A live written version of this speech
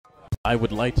I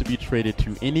would like to be traded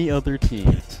to any other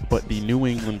team but the New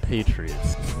England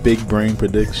Patriots. Big brain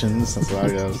predictions. That's what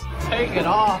I got. Take it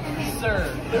off, sir.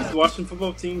 The Washington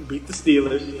football team beat the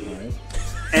Steelers. All right.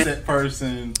 And that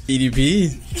person.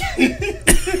 EDP.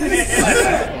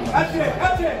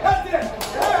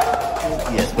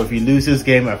 Yes, but if we lose this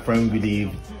game, I firmly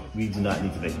believe we do not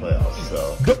need to make playoffs.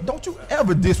 So Don't you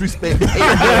ever disrespect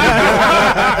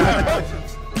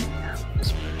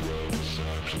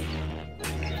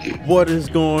What is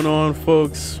going on,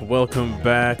 folks? Welcome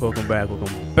back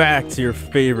to your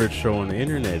favorite show on the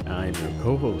internet. I'm your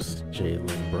co-host,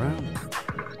 Jalen Brown.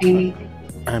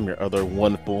 I'm your other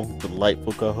wonderful,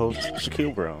 delightful co-host,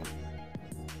 Shaquille Brown.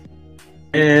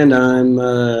 And I'm,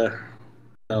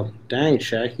 dang,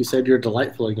 Shaq, you said you're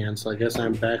delightful again, so I guess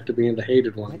I'm back to being the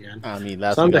hated one again. I mean,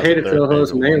 that's So I'm the hated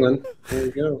co-host, Malin. There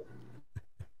you go.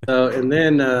 So, and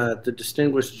then the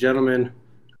distinguished gentleman to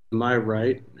my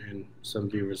right, and some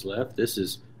viewers left, this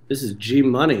is G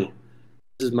Money.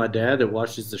 This is my dad that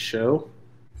watches the show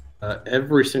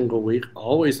every single week,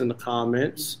 always in the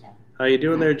comments. How you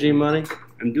doing there, G Money?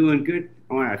 I'm doing good.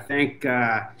 I want to thank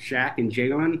Shaq and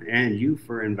Jalen and you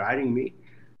for inviting me.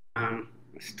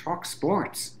 Let's talk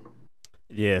sports.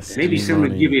 Yes. Maybe someone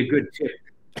would give you a good tip.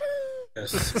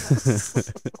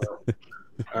 Yes.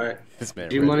 All right. This man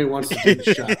G Money wants to do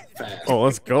the shot fast. Oh,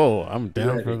 let's go. I'm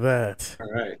down for that.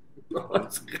 All right.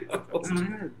 Let's go.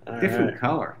 Different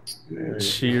color.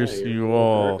 Cheers to you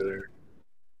all.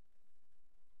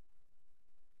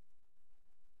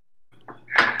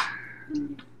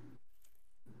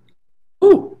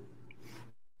 Ooh,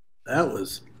 that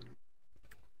was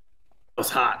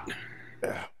hot.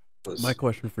 My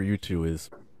question for you two is,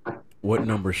 what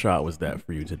number shot was that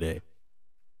for you today?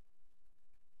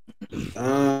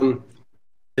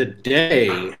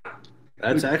 Today,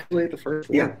 that's actually the first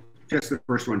one. Yeah, just the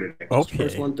first one today. Okay.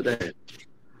 First one today.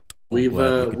 Glad you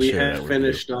could We share that have with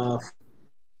finished off.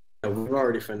 We've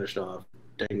already finished off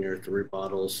dang near 3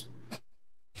 bottles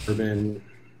bourbon,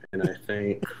 and I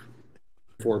think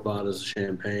 4 bottles of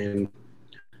champagne.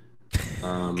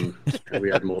 We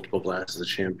had multiple glasses of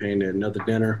champagne and another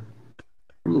dinner.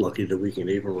 I'm lucky that we can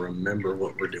even remember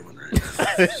what we're doing right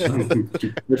now. So, in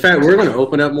fact, we're going to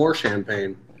open up more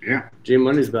champagne. Yeah. G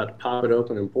Money's about to pop it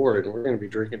open and pour it, and we're going to be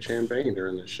drinking champagne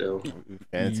during this show.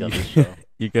 Fancy on this show.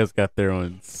 You guys got there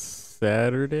on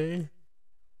Saturday?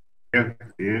 Yeah.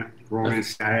 Rolled in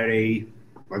Saturday.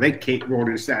 Well, they rolled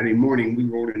in Saturday morning. We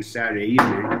rolled in Saturday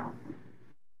evening.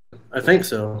 I think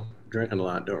so. Drinking a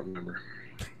lot, don't remember.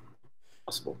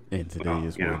 Possible. And today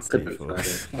is yeah. Wednesday,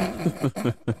 folks.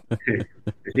 The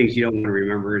things you don't want to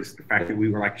remember is the fact that we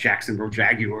were like Jacksonville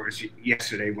Jaguars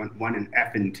yesterday, one in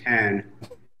F and 10,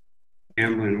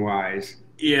 gambling wise.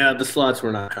 Yeah, the slots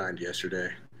were not kind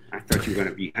yesterday. I thought you were going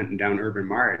to be hunting down Urban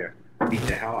Meyer to beat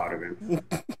the hell out of him.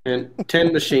 And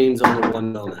 10 machines, only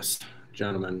one bonus,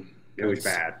 gentlemen. It was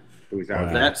bad. It was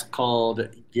Wow. That's called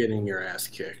getting your ass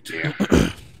kicked. Yeah.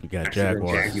 You got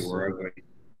Jaguars. Jaguars.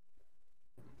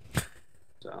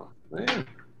 So, man,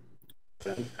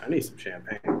 I need some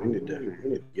champagne. We need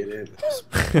to get into this.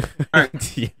 All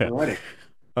right. Yeah.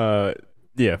 Alrighty.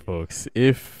 Yeah, folks.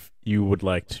 If you would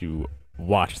like to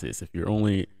watch this, if you're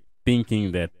only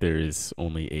thinking that there is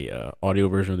only a audio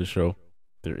version of the show,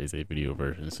 there is a video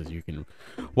version, so you can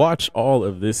watch all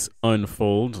of this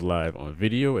unfold live on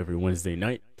video every Wednesday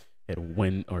night every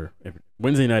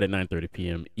Wednesday night at 9:30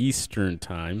 p.m. Eastern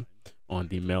time on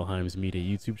the Melheims Media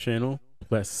YouTube channel.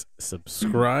 Press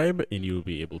subscribe, and you'll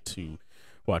be able to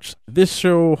watch this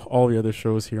show, all the other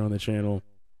shows here on the channel.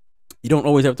 You don't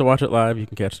always have to watch it live. You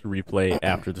can catch the replay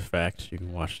after the fact. You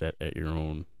can watch that at your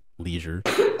own leisure.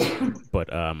 But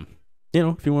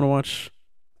if you want to watch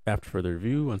After Further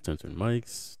Review, Uncensored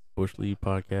Mics, Bush League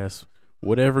Podcast,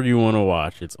 whatever you want to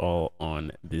watch, it's all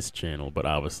on this channel. But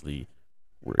obviously,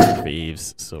 we're your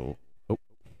faves, so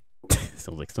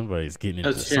sounds like somebody's getting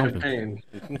into something. Champagne.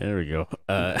 There we go.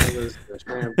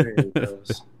 Champagne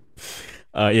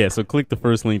so click the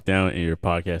first link down in your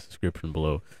podcast description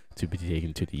below to be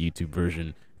taken to the YouTube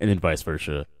version, and then vice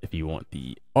versa. If you want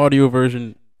the audio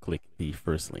version, click the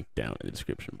first link down in the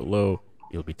description below.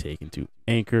 You'll be taken to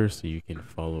Anchor, so you can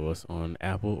follow us on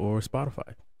Apple or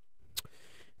Spotify.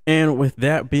 And with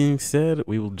that being said,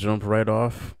 we will jump right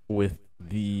off with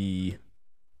the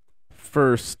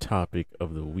first topic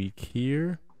of the week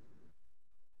here.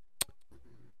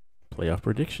 Playoff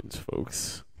predictions,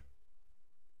 folks.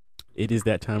 It is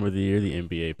that time of the year. The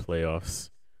NBA playoffs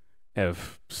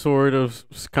have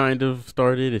kind of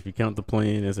started, if you count the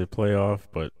play-in as a playoff,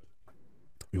 but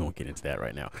we won't get into that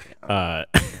right now.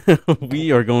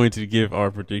 We are going to give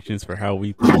our predictions for how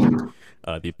we think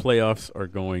the playoffs are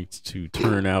going to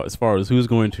turn out, as far as who's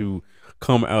going to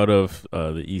come out of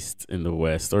the East and the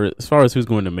West, or as far as who's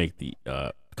going to make the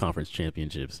conference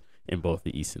championships in both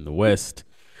the East and the West.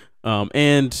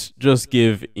 And just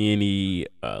give any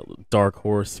dark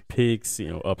horse picks,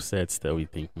 upsets that we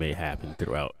think may happen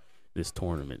throughout this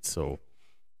tournament. So,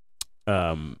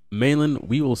 Malin,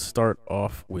 we will start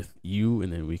off with you,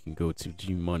 and then we can go to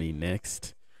G Money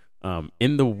next.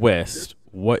 In the West,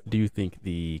 what do you think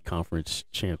the conference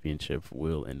championship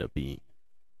will end up being?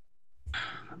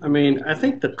 I mean, I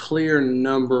think the clear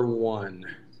number one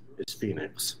is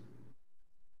Phoenix.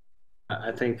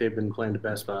 I think they've been playing the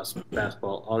best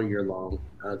basketball all year long.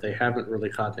 They haven't really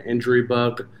caught the injury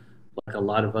bug like a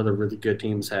lot of other really good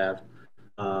teams have.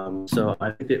 So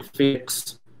I think that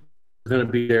Phoenix is going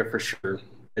to be there for sure.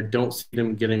 I don't see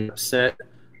them getting upset.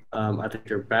 I think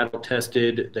they're battle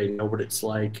tested. They know what it's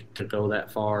like to go that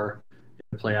far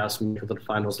in the playoffs and make it to the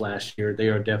finals last year. They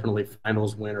are definitely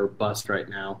finals win or bust right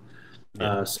now.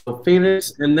 So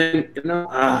Phoenix, and then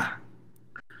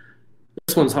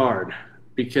this one's hard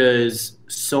because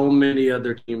so many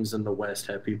other teams in the West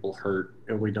have people hurt,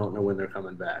 and we don't know when they're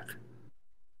coming back.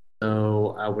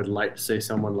 So I would like to say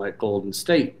someone like Golden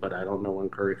State, but I don't know when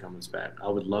Curry comes back. I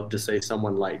would love to say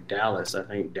someone like Dallas. I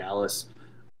think Dallas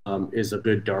is a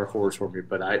good dark horse for me,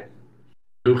 but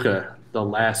Luka, the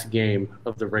last game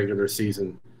of the regular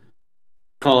season,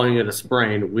 calling it a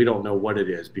sprain, we don't know what it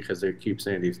is because they keep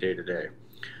saying he's day-to-day.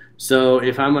 So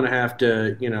if I'm going to have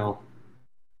to,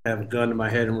 have a gun to my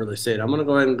head and really say it, I'm going to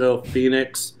go ahead and go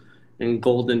Phoenix and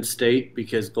Golden State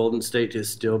because Golden State has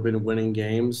still been winning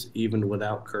games even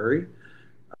without Curry.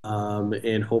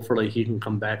 And hopefully he can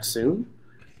come back soon.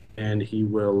 And he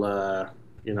will,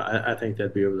 I think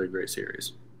that'd be a really great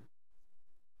series.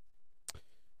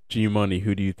 G Money,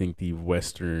 who do you think the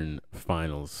Western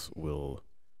Finals will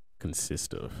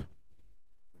consist of?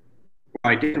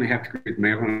 Well, I definitely have to agree with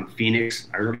Maryland and Phoenix.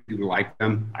 I really do like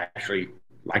them. I actually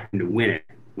like them to win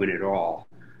it all.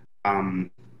 I'm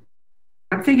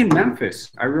thinking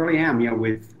Memphis. I really am.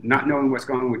 With not knowing what's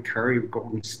going on with Curry, with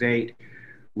Golden State,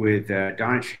 with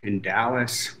Doncic in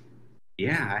Dallas.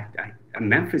 Yeah,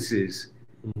 Memphis is.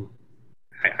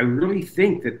 I really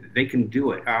think that they can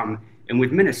do it. And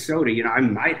with Minnesota, I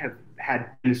might have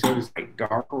had Minnesota's like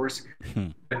dark horse.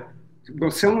 But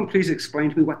will someone please explain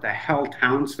to me what the hell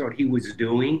Towns thought he was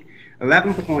doing?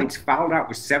 11 points, fouled out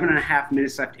with 7.5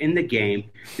 minutes left in the game.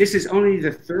 This is only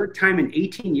the third time in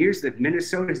 18 years that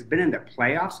Minnesota has been in the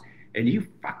playoffs, and you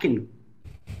fucking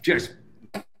just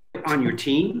on your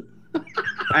team?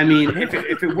 I mean, if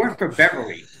it weren't for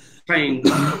Beverly playing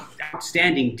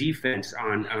outstanding defense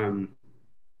on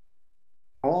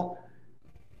Paul,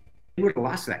 they would have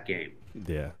lost that game.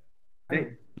 Yeah. I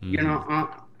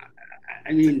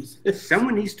mean,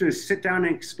 someone needs to sit down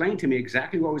and explain to me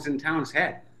exactly what was in Towns'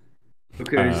 head.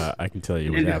 Because I can tell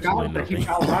you it was absolutely nothing. That he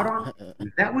fouled out on,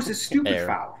 that was a stupid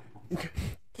foul.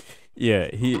 Yeah,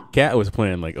 Cat was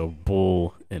playing like a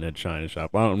bull in a china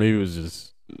shop. I don't know, maybe it was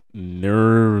just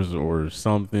nerves or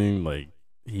something. Like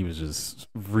he was just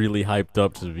really hyped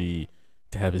up to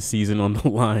have his season on the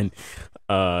line.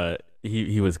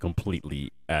 He was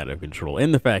completely out of control,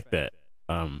 and the fact that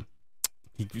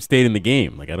he stayed in the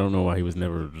game. Like I don't know why he was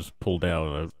never just pulled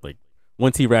out. Like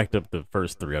once he racked up the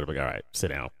first three, I'd be like, all right, sit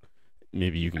down.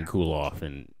 Maybe you can cool off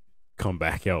and come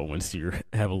back out once you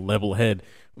have a level head.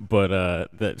 But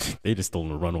that they just told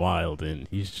him to run wild, and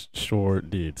he sure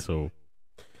did. So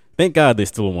thank God they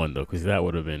still won though, because that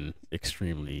would have been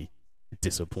extremely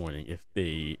disappointing if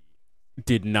they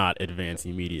did not advance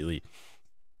immediately.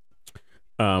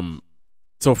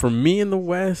 So for me in the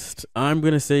West, I'm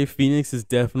gonna say Phoenix is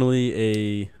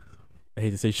definitely I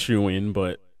hate to say shoo-in,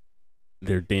 but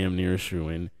they're damn near a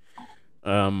shoo-in.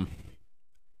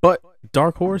 But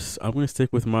dark horse, I'm gonna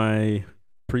stick with my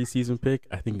preseason pick.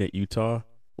 I think that Utah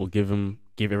will give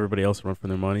everybody else a run for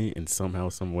their money, and somehow,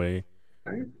 some way,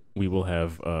 we will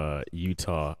have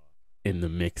Utah in the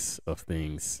mix of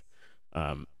things.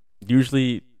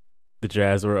 Usually, the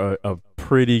Jazz are a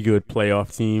pretty good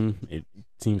playoff team. It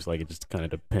seems like it just kind of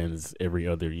depends every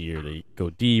other year. They go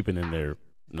deep, and then they're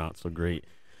not so great.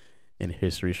 And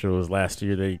history shows last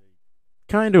year they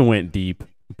kind of went deep,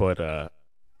 but I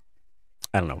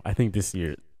don't know. I think this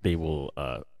year they'll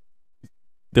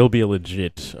be a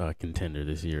legit contender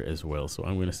this year as well. So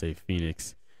I'm going to say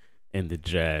Phoenix and the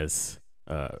Jazz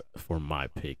for my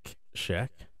pick. Shaq?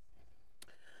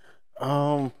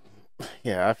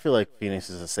 Yeah, I feel like Phoenix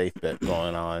is a safe bet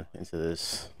going on into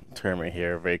this tournament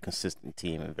here. Very consistent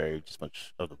team and very just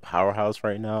much of the powerhouse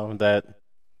right now that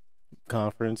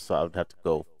conference, so I would have to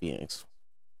go Phoenix.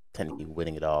 Technically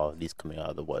winning it all, at least coming out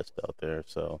of the West out there.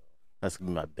 So that's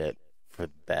gonna be my bet for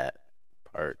that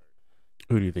part.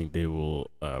 Who do you think they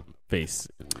will face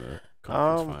in the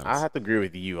conference finals? I have to agree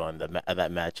with you on that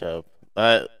matchup.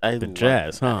 The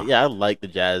Jazz, huh? Yeah, I like the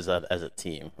Jazz as a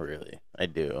team. Really, I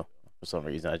do. For some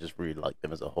reason, I just really like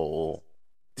them as a whole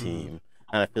team,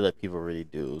 and I feel like people really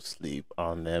do sleep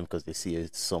on them because they see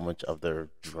so much of their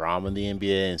drama in the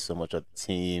NBA and so much of the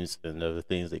teams and other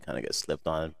things they kind of get slept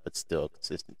on, but still a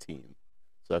consistent team.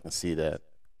 So I can see that.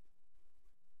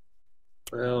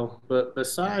 Well, but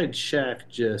besides Shaq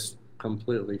just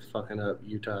completely fucking up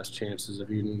Utah's chances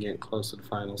of even getting close to the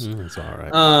finals, It's all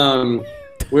right.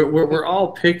 we're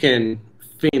all picking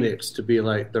Phoenix to be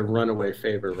like the runaway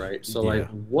favorite, right? So, Yeah. like,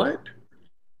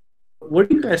 what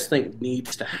do you guys think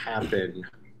needs to happen to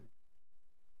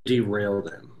derail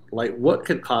them? Like, what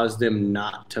could cause them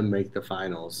not to make the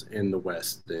finals in the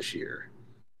West this year?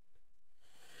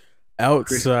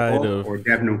 Chris Outside Paul of or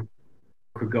Devin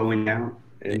Booker going down.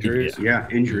 Injuries? Yeah,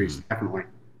 injuries, definitely.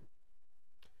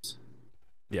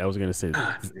 Yeah, I was gonna say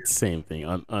the same thing.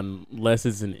 Unless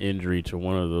it's an injury to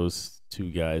one of those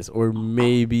two guys, or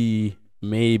maybe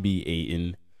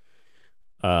Ayton.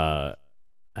 I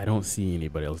don't see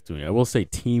anybody else doing it. I will say,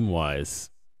 team wise,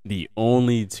 the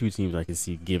only two teams I can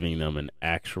see giving them an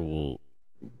actual,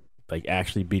 like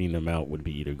actually beating them out, would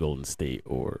be either Golden State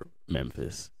or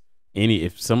Memphis.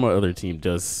 If some other team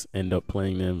does end up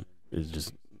playing them, it's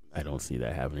just I don't see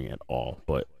that happening at all.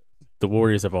 But the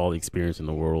Warriors have all the experience in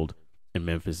the world. And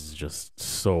Memphis is just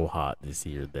so hot this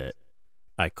year that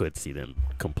I could see them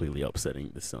completely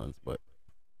upsetting the Suns. But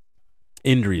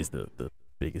injury is the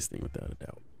biggest thing, without a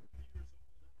doubt.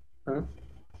 Huh?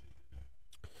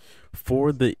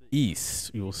 For the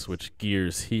East, we will switch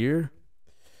gears here.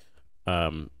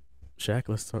 Shaq,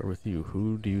 let's start with you.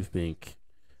 Who do you think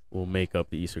will make up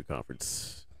the Eastern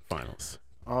Conference Finals?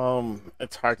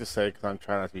 It's hard to say because I'm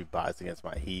trying not to be biased against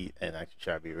my Heat and actually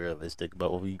try to be realistic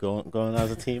about what we going as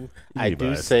a team. I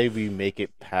do say we make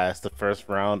it past the first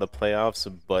round of playoffs,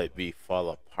 but we fall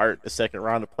apart the second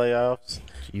round of playoffs.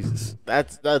 Jesus,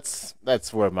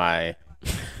 that's where my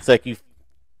it's like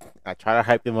I try to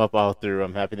hype them up all through.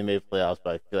 I'm happy they made playoffs,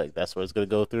 but I feel like that's where it's gonna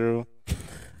go through.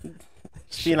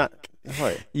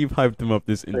 What? You've hyped them up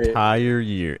this entire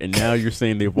year, and now you're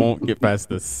saying they won't get past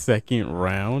the second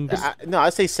round? No,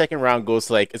 I say second round goes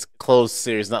to, like, it's close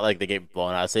series, not like they get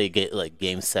blown out. I say get like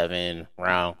game 7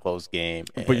 round close game.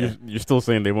 But you're still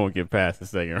saying they won't get past the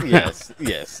second round?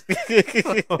 Yes.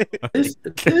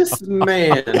 This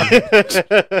man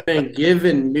been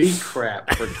giving me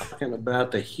crap for talking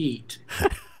about the Heat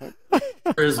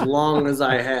for as long as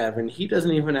I have, and he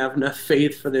doesn't even have enough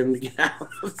faith for them to get out.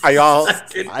 Are y'all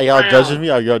judging me?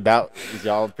 Are y'all doubt? Is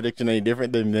y'all prediction any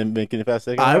different than them making it past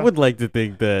second round? I would like to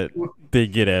think that they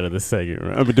get out of the second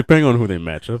round. I mean, depending on who they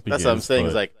match up against. That's what I'm saying.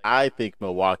 Is like I think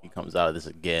Milwaukee comes out of this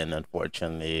again,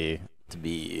 unfortunately, to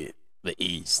be the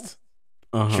East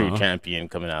true champion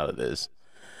coming out of this.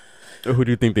 So who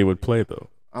do you think they would play though?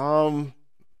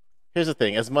 Here's the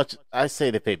thing. As much I say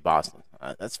they played Boston.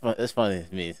 That's fun. It's funny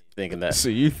to me thinking that. So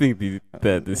you think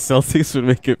that the Celtics would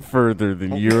make it further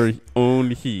than your own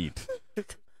Heat?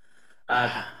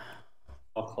 I'll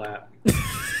clap.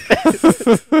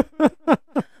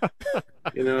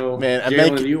 You know, man,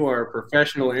 Jalen, you are a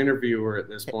professional interviewer at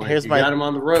this point. You got him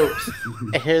on the ropes.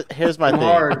 Here's my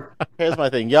thing. Here's my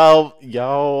thing.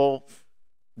 Y'all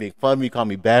make fun of me, call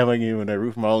me bandwagon when I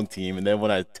root for my own team, and then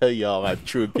when I tell y'all my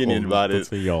true opinion about it,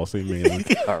 say y'all, say me.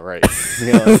 All right.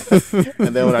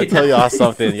 And then when I tell y'all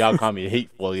something, y'all call me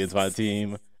hateful against my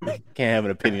team. Can't have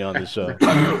an opinion on this show.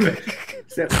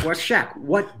 Well, Shaq,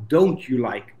 what don't you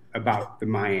like about the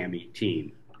Miami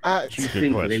team? Do you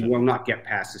think they will not get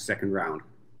past the second round?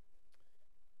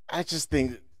 I just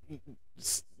think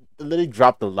they literally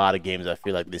dropped a lot of games. I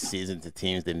feel like this season to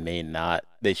teams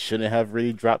they shouldn't have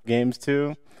really dropped games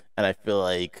to, and I feel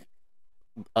like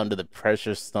under the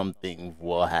pressure, something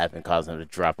will happen, causing them to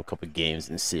drop a couple games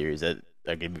in series that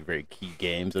are going to be very key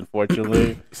games,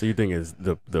 unfortunately. So you think is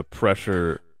the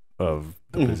pressure of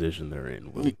the position they're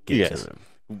in will get to them?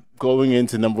 Going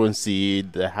into number 1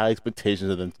 seed, the high expectations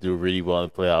of them to do really well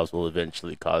in the playoffs will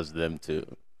eventually cause them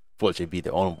to, fortunately, be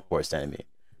their own worst enemy,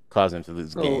 cause them to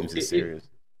lose games in series.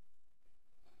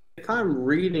 If I'm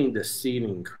reading the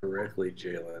seeding correctly,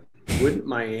 Jalen, wouldn't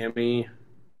Miami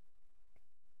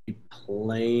be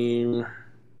playing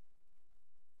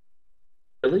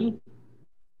Philly?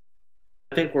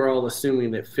 I think we're all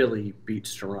assuming that Philly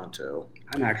beats Toronto.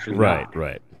 I'm actually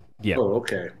right. Yeah. Oh,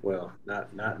 okay. Well,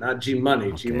 not G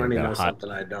Money. G Money got a knows hot-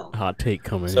 something I don't. Hot take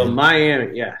coming So in.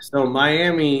 Miami, yeah. So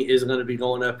Miami is going to be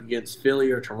going up against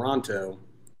Philly or Toronto.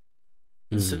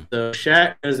 Mhm. So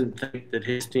Shaq doesn't think that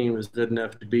his team is good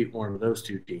enough to beat one of those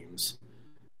two teams.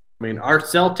 I mean, our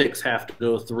Celtics have to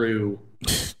go through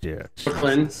Yeah.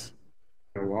 Brooklyn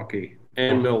Milwaukee.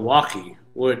 and Milwaukee.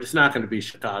 Well, it's not going to be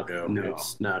Chicago. No.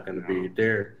 It's not going to be.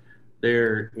 They're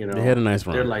you know They had a nice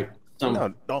run. they're like some.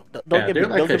 No, don't Yeah, get they're me,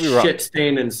 like don't a get me wrong. shit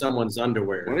stain in someone's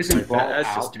underwear. Well, isn't Like, ball that's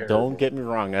just out? terrible. Don't get me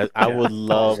wrong. I Yeah. would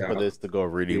love Yeah. for this to go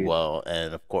really well,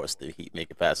 and of course the Heat make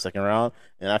it past second round.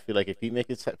 And I feel like if he make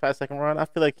it past second round, I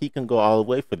feel like he can go all the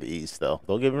way for the East. Though,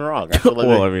 don't get me wrong. I feel like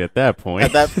Well, I mean, at that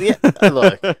point.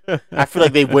 look, I feel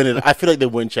like they win it. I feel like they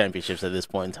win championships at this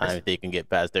point in time if they can get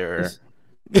past their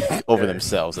over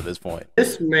themselves at this point.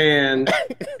 This man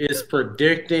is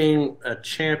predicting a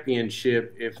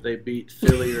championship if they beat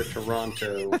Philly or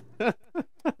Toronto. They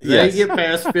Yes. get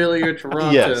past Philly or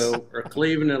Toronto Yes. or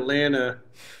Cleveland, Atlanta,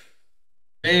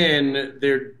 then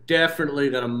they're definitely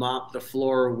going to mop the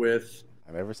floor with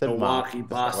I never said Milwaukee, mop.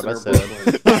 Boston, or That's not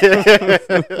what Brooklyn. I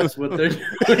said. That's what they're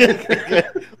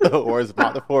doing. Or it's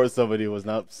mop the floor. Somebody was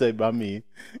not said by me.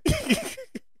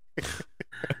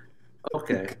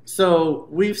 Okay, so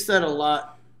we've said a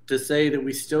lot to say that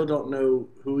we still don't know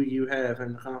who you have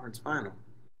in the conference final.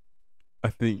 I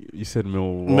think you said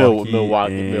Milwaukee,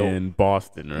 Milwaukee, and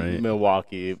Boston, right?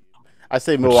 Milwaukee. I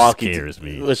say Which Milwaukee scares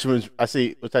me. Which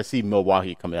I see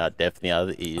Milwaukee coming out definitely out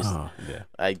of the East. Yeah.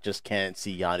 I just can't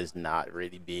see Giannis not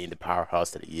really being the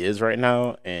powerhouse that he is right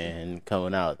now and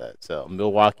coming out of that. So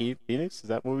Milwaukee, Phoenix, is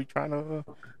that what we're trying to?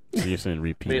 So you're saying I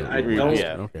repeat? mean, I over don't.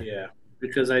 Yeah. Okay. Yeah,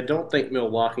 because I don't think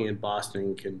Milwaukee and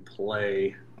Boston can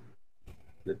play.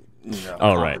 No.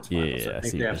 Oh, right. conference Yeah, finals. yeah, I I see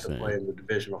think they what have to you're play in the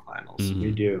divisional finals. Mhm.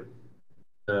 You do.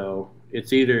 So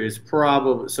it's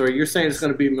probably. So you're saying it's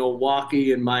going to be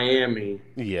Milwaukee and Miami.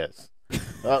 Yes.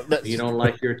 You don't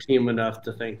like your team enough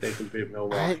to think they can beat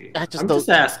Milwaukee. I just I'm don't. just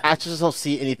asking. I just don't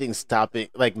see anything stopping.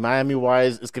 Like Miami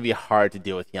wise, it's gonna be hard to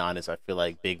deal with Giannis. I feel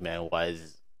like big man wise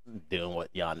is doing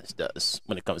what Giannis does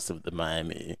when it comes to the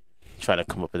Miami, trying to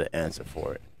come up with an answer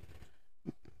for it.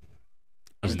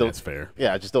 I mean, don't- that's fair.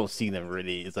 Yeah, I just don't see them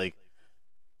really. It's like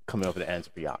coming up with an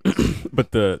answer for Giannis.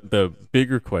 But the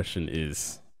bigger question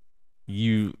is,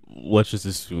 let's just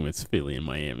assume it's Philly and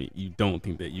Miami. You don't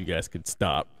think that you guys could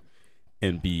stop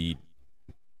and be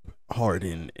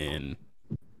Harden, and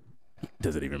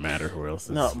does it even matter who else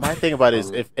is? No, my thing about it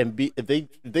is if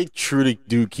they truly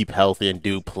do keep healthy and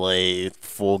do play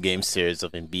full game series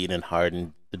of Embiid and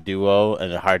Harden, the duo,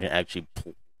 and Harden actually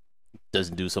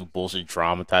doesn't do some bullshit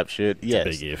drama type shit. Yes,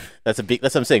 big if. That's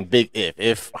what I'm saying. Big if.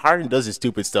 If Harden does the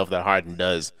stupid stuff that Harden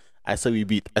does, I say we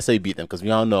beat them because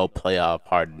we all know playoff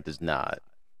Harden does not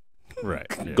Right.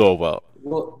 Yeah. go well.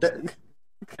 Well,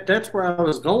 that's where I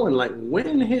was going. Like,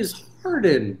 when has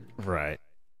Harden Right.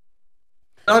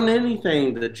 done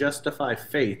anything to justify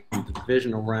faith in the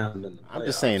divisional round in the playoffs? I'm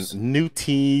just saying, new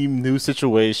team, new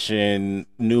situation,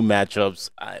 new matchups.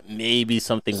 Maybe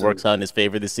something works out in his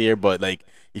favor this year, but like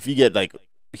if you get like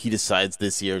he decides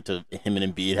this year to him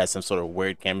and Embiid has some sort of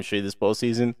weird chemistry this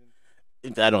postseason,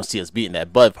 I don't see us beating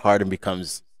that. But if Harden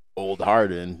becomes old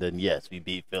Harden, then yes, we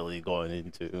beat Philly going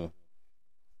into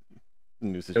a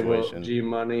new Well, situation. G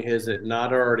Money, has it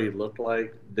not already looked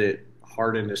like that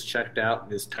Harden is checked out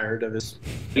and is tired of his?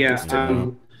 Yeah,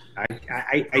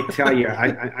 I tell you,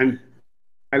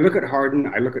 I look at Harden.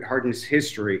 I look at Harden's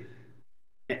history,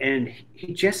 and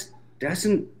he just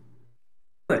doesn't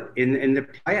put in the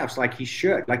playoffs like he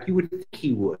should, like you would think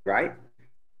he would, right?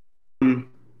 And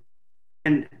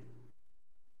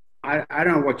I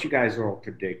don't know what you guys are all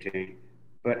predicting,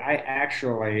 but I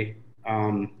actually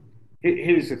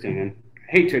here's the thing, and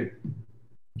I hate to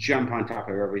jump on top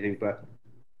of everything, but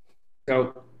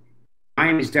so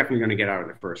Miami's definitely going to get out of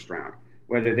the first round,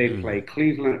 whether they play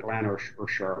Cleveland, Atlanta, or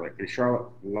Charlotte. And Charlotte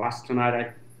lost tonight,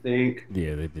 I think.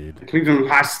 Yeah, they did. Cleveland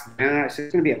lost, and so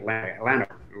it's going to be Atlanta. Atlanta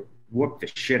whooped the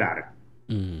shit out of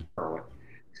Charlotte.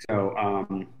 So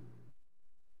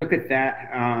look at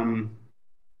that.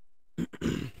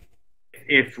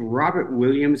 If Robert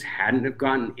Williams hadn't have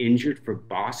gotten injured for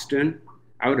Boston,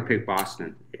 I would have picked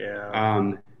Boston.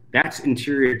 Yeah. That's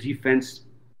interior defense.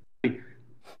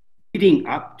 Leading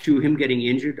up to him getting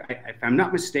injured, if I'm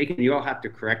not mistaken, you all have to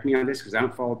correct me on this because I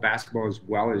don't follow basketball as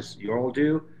well as you all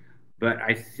do, but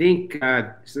I think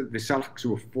the Celtics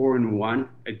were 4-1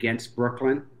 against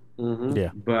Brooklyn. Mm-hmm. Yeah.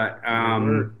 But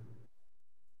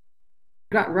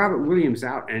got Robert Williams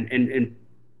out, and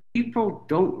people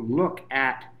don't look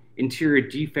at interior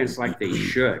defense like they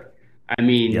should. I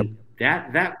mean,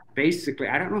 that basically,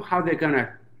 I don't know how they're going to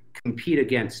compete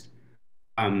against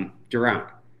Durant.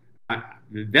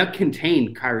 They'll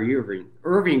contain Kyrie Irving.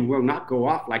 Irving will not go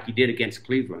off like he did against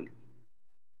Cleveland.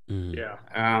 Yeah.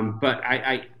 But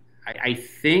I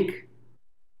think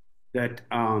that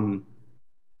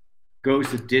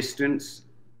goes the distance.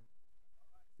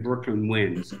 Brooklyn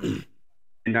wins,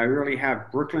 and I really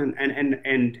have Brooklyn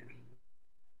and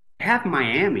have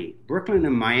Miami, Brooklyn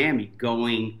and Miami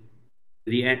going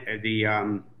to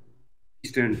the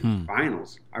Eastern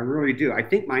Finals. I really do. I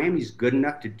think Miami's good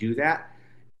enough to do that,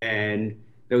 and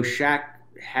though Shaq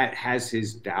has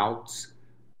his doubts.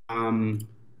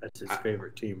 That's his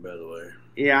favorite team, by the way.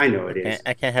 Yeah, I know it is.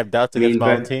 I can't have doubts against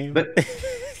my own team. But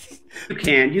you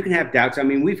can have doubts. I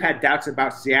mean, we've had doubts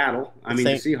about Seattle. I mean,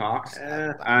 the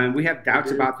Seahawks. We have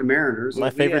doubts about the Mariners. My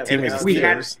favorite team is the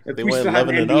Steelers. They we went still have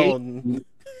 11-0.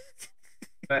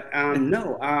 But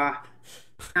no,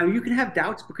 now you can have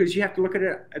doubts because you have to look at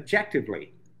it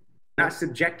objectively, not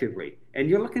subjectively. And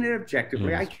you're looking at it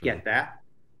objectively. I get that.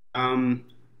 I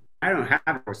don't have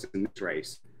a horse in this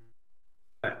race.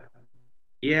 But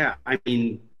yeah, I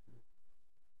mean,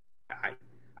 I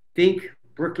think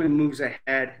Brooklyn moves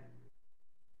ahead.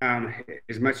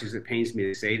 As much as it pains me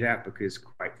to say that, because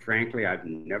quite frankly, I've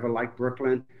never liked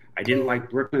Brooklyn. I didn't like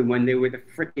Brooklyn when they were the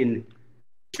freaking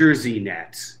Jersey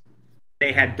Nets.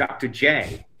 They had Dr.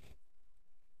 J.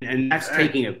 And that's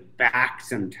taking it back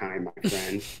sometime, my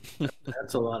friend.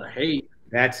 That's a lot of hate.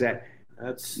 That's it.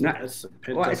 That's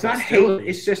Well, it's not hate.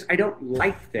 It's just I don't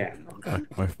like them.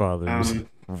 My father is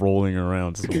rolling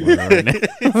around somewhere right now.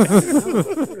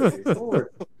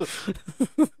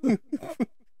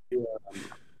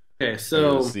 Okay,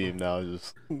 so see him now.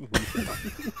 Just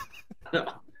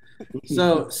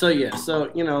so yeah,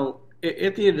 so you know,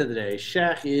 at the end of the day,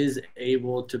 Shaq is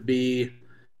able to be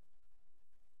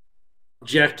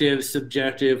objective,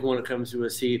 subjective when it comes to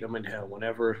his heat. I mean, hell,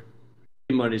 whenever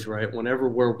money's right, whenever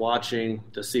we're watching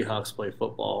the Seahawks play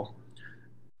football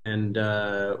and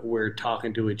we're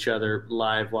talking to each other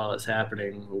live while it's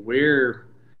happening, we're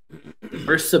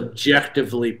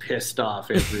subjectively pissed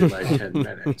off every like 10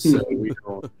 minutes. So we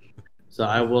don't. So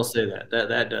I will say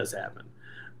that does happen.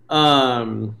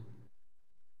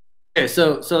 Okay,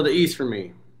 so the East for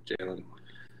me, Jalen.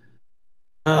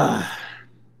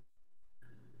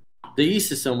 The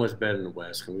East is so much better than the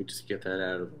West. Can we just get that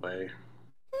out of the way?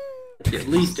 At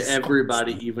least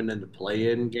everybody, even in the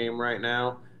play-in game right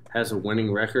now, has a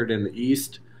winning record in the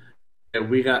East. And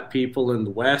we got people in the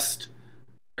West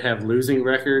that have losing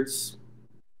records.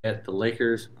 Yet the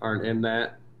Lakers aren't in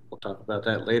that. We'll talk about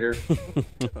that later.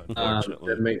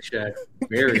 That makes Shaq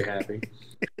very happy.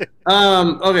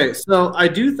 Okay, so I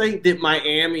do think that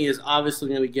Miami is obviously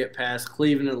going to get past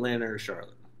Cleveland, Atlanta, or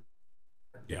Charlotte.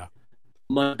 Yeah.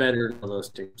 Much better than all those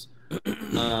teams.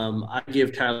 I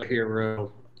give Tyler Hero a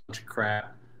bunch of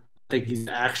crap. I think he's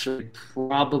actually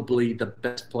probably the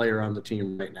best player on the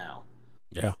team right now.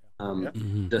 Yeah.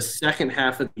 The second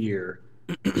half of the year,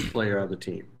 player on the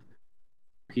team.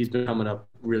 He's been coming up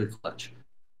really clutch.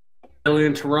 Philly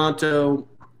and Toronto,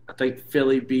 I think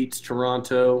Philly beats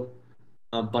Toronto,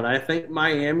 but I think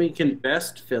Miami can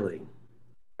best Philly.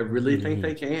 I really think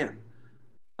they can,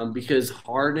 because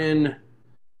Harden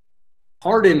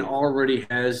already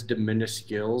has diminished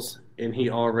skills, and he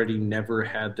already never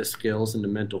had the skills and the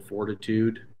mental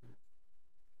fortitude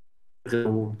to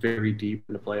go very deep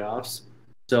in the playoffs.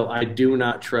 So I do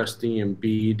not trust the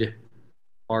Embiid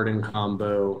Harden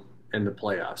combo in the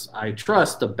playoffs. I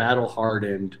trust the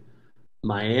battle-hardened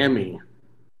Miami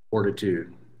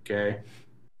fortitude, okay?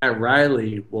 Pat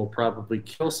Riley will probably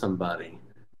kill somebody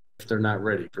if they're not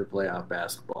ready for playoff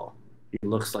basketball. He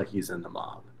looks like he's in the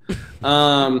mob.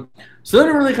 So then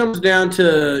it really comes down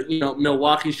to,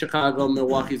 Milwaukee, Chicago.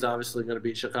 Milwaukee's obviously going to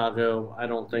beat Chicago. I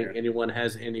don't think anyone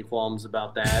has any qualms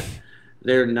about that.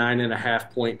 They're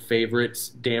 9.5-point favorites,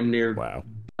 damn near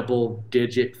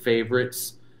double-digit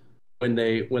favorites when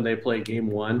they play game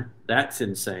one. That's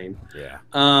insane. Yeah.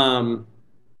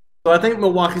 So I think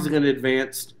Milwaukee's going to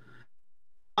advance.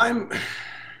 I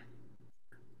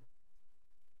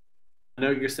know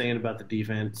you're saying about the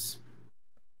defense,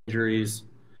 injuries.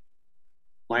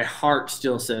 My heart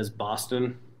still says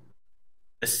Boston.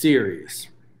 A series.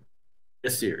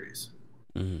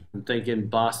 Mm-hmm. I'm thinking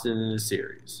Boston in a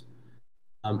series.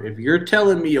 If you're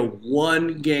telling me a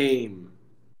one-game,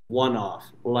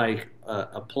 one-off, like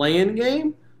a play-in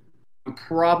game, I'm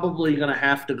probably going to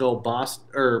have to go Boston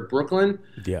or Brooklyn.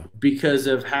 Yeah. Because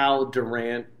of how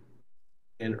Durant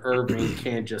and Irving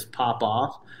can just pop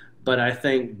off. But I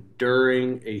think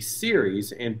during a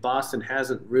series, and Boston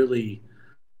hasn't really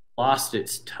lost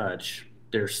its touch.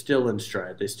 They're still in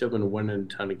stride. They've still been winning a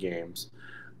ton of games.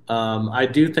 I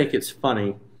do think it's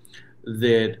funny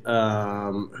that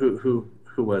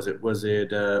who was it? Was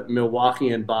it Milwaukee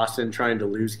and Boston trying to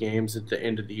lose games at the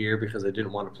end of the year because they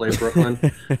didn't want to play Brooklyn?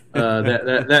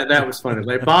 That was funny.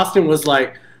 Like Boston was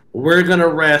like, we're gonna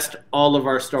rest all of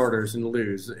our starters and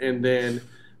lose, and then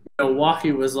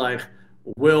Milwaukee was like,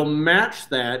 we'll match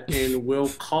that and we'll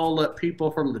call up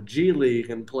people from the G League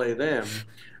and play them,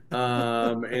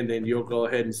 and then you'll go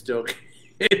ahead and still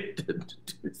get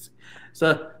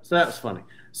so that was funny.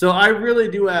 So I really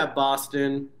do have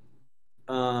Boston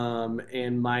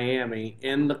and Miami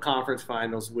in the conference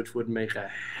finals, which would make a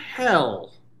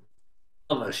hell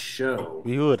of a show.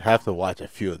 We would have to watch a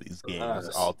few of these games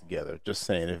all together. Just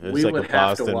saying, if it's We like would a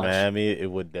have to Boston watch Miami,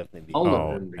 it would definitely be all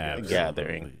of them together. a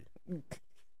gathering.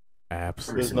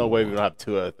 Absolutely. There's no way we don't have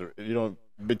two or three. You know,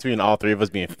 between all three of us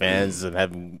being fans and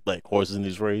having like horses in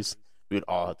this race, we would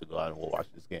all have to go out and we'll watch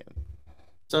this game.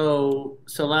 So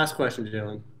last question,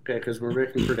 Dylan. Okay, because we're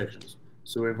making predictions.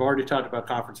 So we've already talked about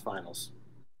conference finals.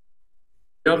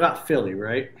 Y'all got Philly,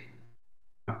 right?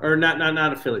 Or not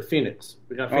a Philly, Phoenix.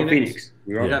 We got Phoenix. Phoenix.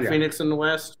 We got Phoenix in the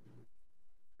West.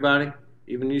 Everybody,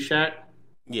 even you, Shaq.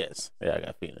 Yes, yeah, I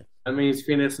got Phoenix. That means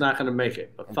Phoenix not going to make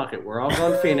it, but fuck it, we're all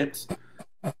going Phoenix.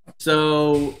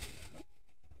 So,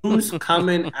 who's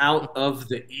coming out of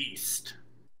the East?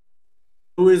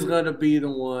 Who is going to be the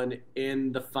one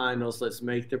in the finals? Let's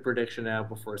make the prediction now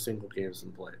before a single game is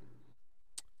in play.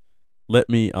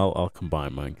 I'll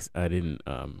combine mine because I didn't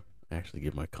actually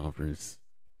give my conference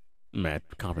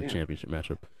championship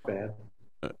matchup. Bad.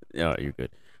 Yeah, you're good.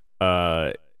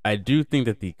 I do think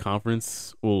that the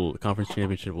conference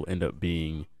championship will end up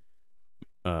being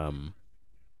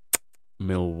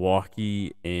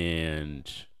Milwaukee and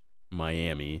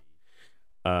Miami.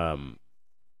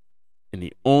 And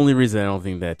the only reason I don't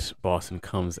think that Boston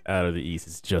comes out of the East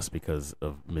is just because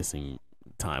of missing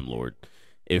Time Lord.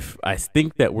 If I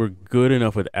think that we're good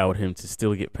enough without him to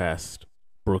still get past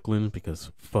Brooklyn,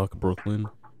 because fuck Brooklyn,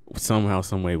 somehow,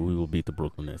 some way we will beat the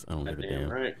Brooklyn Nets. I don't give a damn.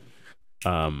 Right.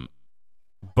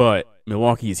 But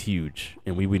Milwaukee is huge,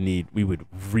 and we would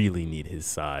really need his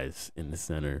size in the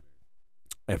center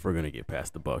if we're gonna get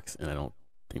past the Bucks, and I don't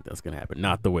think that's gonna happen.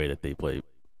 Not the way that they play.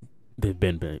 They've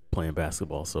been playing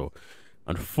basketball, so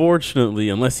unfortunately,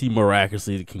 unless he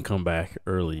miraculously can come back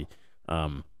early,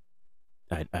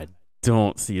 I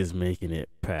don't see us making it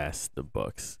past the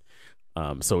Bucks.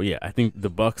 So yeah, I think the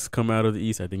Bucks come out of the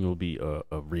East. I think it will be a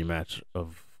rematch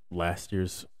of last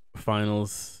year's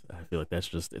finals. I feel like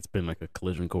it's been like a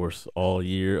collision course all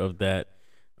year of that.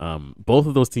 Both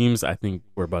of those teams, I think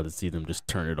we're about to see them just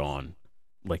turn it on,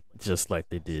 just like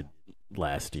they did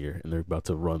last year, and they're about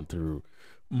to run through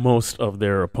most of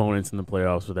their opponents in the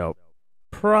playoffs without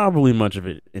probably much of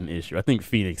it an issue. I think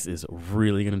Phoenix is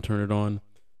really going to turn it on.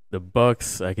 The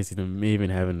Bucks, I can see them maybe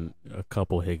having a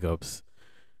couple hiccups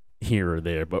here or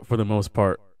there, but for the most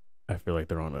part, I feel like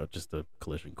they're on just a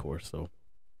collision course. So,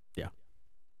 yeah.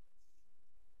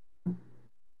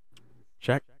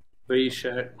 Shaq? Please,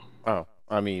 Shaq. Oh,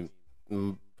 I mean,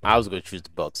 I was going to choose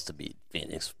the Bucks to beat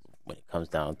Phoenix when it comes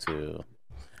down to.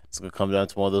 It's going to come down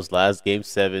to one of those last game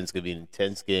 7. It's going to be an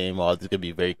intense game. All it's going to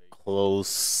be very close,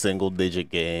 single-digit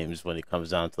games when it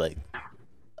comes down to like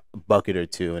a bucket or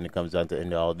two, and it comes down to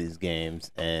end all these games.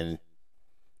 And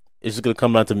it's just going to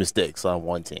come down to mistakes on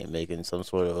one team, making some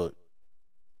sort of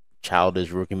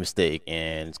childish rookie mistake,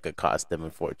 and it's going to cost them,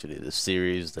 unfortunately, the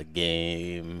series, the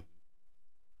game,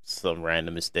 some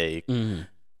random mistake. Mm-hmm.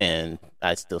 And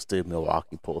I still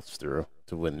Milwaukee pulls through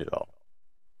to win it all.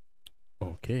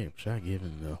 Okay, Shaq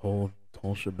giving the whole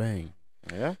shebang.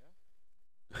 Yeah.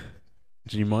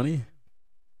 G Money?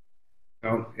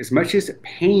 Well, as much as it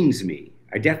pains me,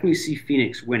 I definitely see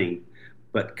Phoenix winning.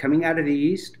 But coming out of the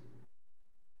East,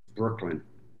 Brooklyn.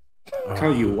 I'll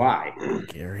tell you why.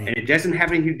 Gary. And it doesn't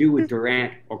have anything to do with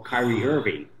Durant or Kyrie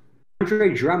Irving.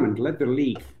 Andre Drummond led the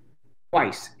league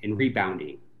twice in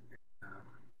rebounding.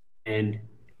 And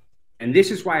this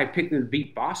is why I picked them to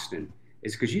beat Boston,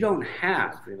 is because you don't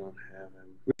have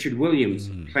Richard Williams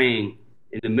playing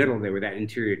in the middle there with that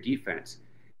interior defense.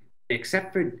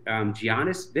 Except for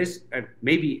Giannis, there's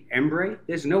maybe Embre.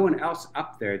 There's no one else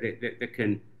up there that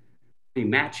can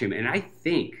match him. And I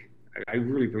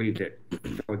really believe that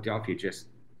Philadelphia just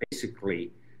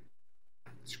basically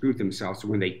screwed themselves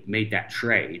when they made that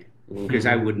trade. Because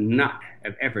I would not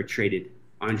have ever traded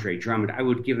Andre Drummond. I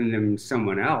would have given them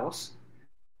someone else.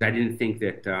 I didn't think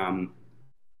that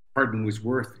Harden was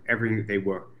worth everything that they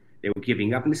were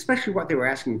giving up, and especially what they were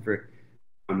asking for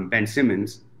Ben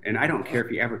Simmons. And I don't care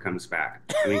if he ever comes back.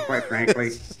 I mean, quite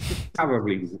frankly,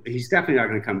 he's definitely not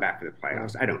going to come back for the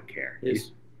playoffs. I don't care.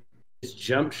 His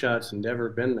jump shots have never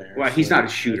been there. Well, he's not a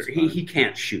shooter. He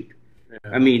can't shoot.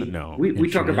 I mean, No, we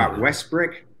talk about yeah.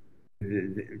 Westbrook.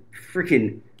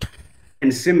 Freaking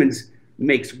and Simmons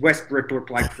makes Westbrook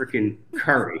look like freaking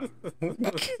Curry.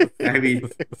 I mean,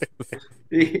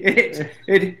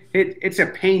 it's a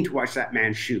pain to watch that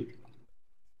man shoot.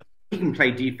 He can play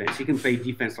defense. He can play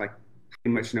defense like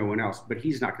pretty much no one else, but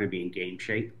he's not going to be in game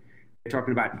shape. They're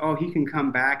talking about, oh, he can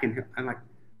come back, and I'm like,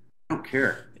 I don't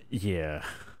care. Yeah.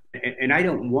 And I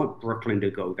don't want Brooklyn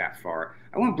to go that far.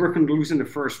 I want Brooklyn to lose in the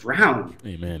first round.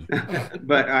 Amen.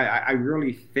 But I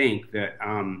really think that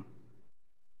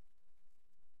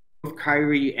both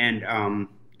Kyrie and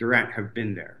Durant have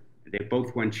been there. They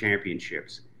both won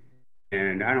championships.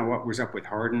 And I don't know what was up with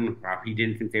Harden. He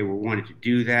didn't think they wanted to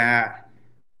do that.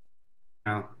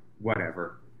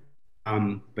 Whatever.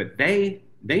 But they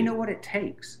know what it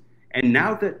takes. And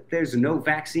now that there's no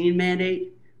vaccine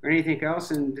mandate or anything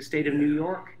else in the state of New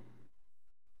York,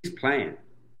 he's playing.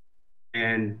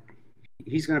 And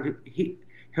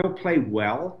he'll play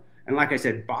well. And like I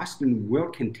said, Boston will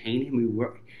contain him.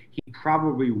 He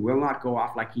probably will not go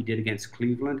off like he did against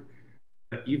Cleveland.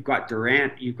 But you've got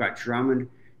Durant, you've got Drummond,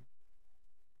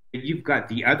 you've got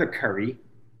the other Curry,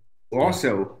 who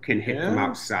also can hit from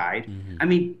outside. Mm-hmm. I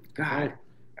mean, God,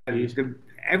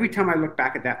 every time I look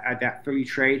back at that Philly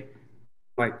trade,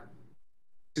 like,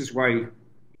 this is why your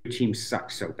team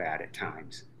sucks so bad at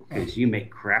times. Because you make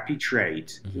crappy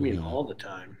trades. You mean all the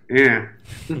time? Yeah,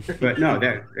 but no,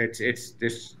 it's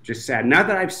just sad. Now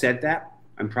that I've said that,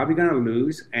 I'm probably going to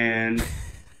lose, and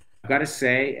I've got to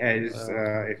say, as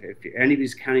if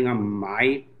anybody's counting on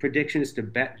my predictions to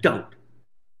bet, don't,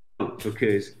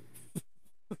 because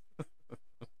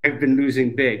I've been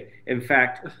losing big. In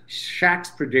fact,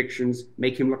 Shaq's predictions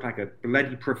make him look like a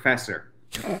bloody professor.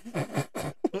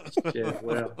 Yeah,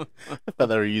 well, I thought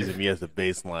they were using me as a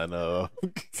baseline of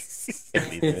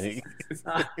anything.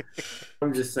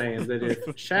 I'm just saying that if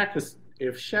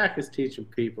Shaq is teaching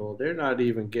people, they're not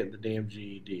even getting the damn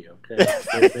GED. Okay,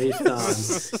 so based on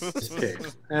his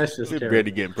picks, that's just terrible.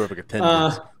 Barely getting perfect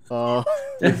attendance.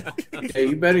 Hey,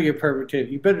 you better get perfect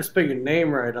attendance. You better spell your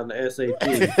name right on the SAT.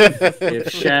 If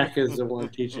Shaq is the one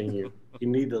teaching you, you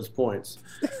need those points.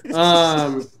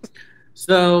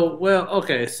 So, well,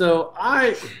 okay. So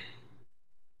I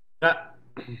got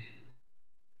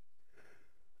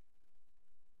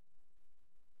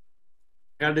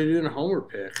to do a homer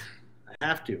pick. I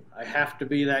have to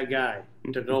be that guy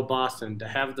to go Boston, to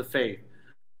have the faith.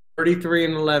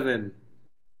 33-11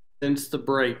 since the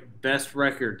break, best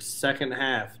record, second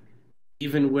half,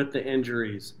 even with the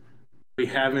injuries. We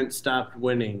haven't stopped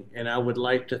winning, and I would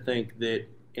like to think that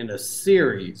in a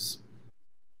series,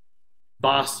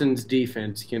 Boston's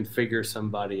defense can figure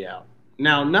somebody out.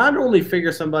 Now, not only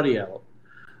figure somebody out,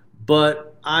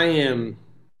 but I'm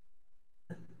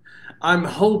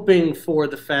hoping for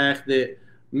the fact that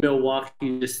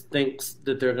Milwaukee just thinks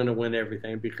that they're going to win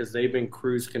everything because they've been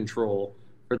cruise control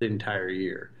for the entire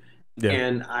year. Yeah.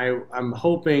 And I'm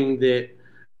hoping that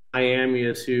Miami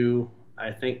is who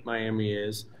I think Miami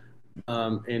is,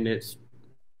 and it's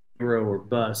hero or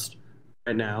bust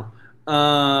right now.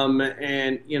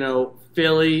 And, you know,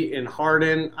 Philly and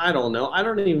Harden, I don't know. I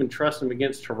don't even trust him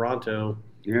against Toronto,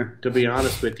 to be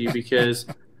honest with you, because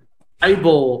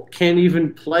Eichel can't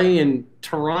even play in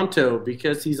Toronto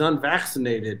because he's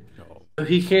unvaccinated. No.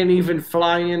 He can't even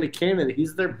fly into Canada.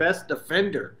 He's their best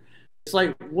defender. It's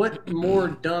like, what more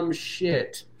dumb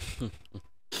shit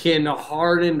can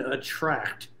Harden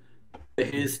attract to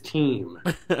his team?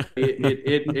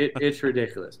 It's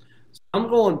ridiculous. So I'm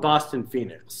going Boston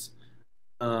Phoenix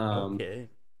for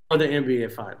the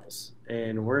NBA Finals.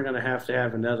 And we're going to have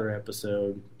another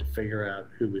episode to figure out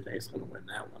who we think is going to win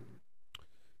that one.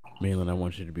 Malin, I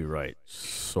want you to be right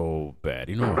so bad.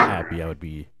 You know how happy I would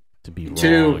be to be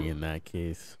wrong in that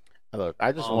case. Look,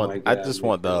 I just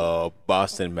want the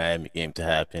Boston Miami game to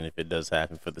happen if it does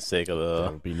happen for the sake of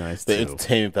that would be nice the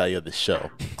entertainment value of the show.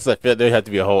 Because I feel like there had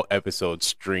to be a whole episode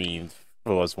streamed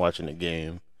for us watching the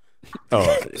game.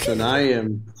 And I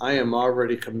am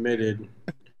already committed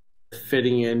to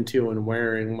fitting into and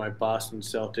wearing my Boston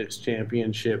Celtics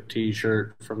championship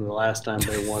T-shirt from the last time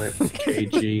they won it from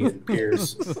KG and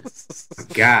Pierce.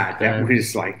 God, that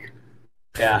was like...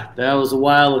 Yeah, that was a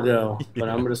while ago, but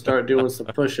I'm going to start doing some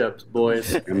push-ups,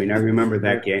 boys. I mean, I remember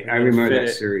that game. I remember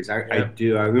that series. I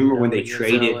do. I remember when they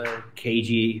traded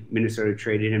KG, Minnesota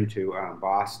traded him to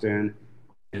Boston.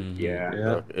 And,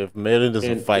 If Malin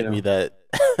doesn't fight me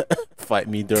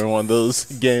during one of those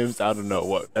games, I don't know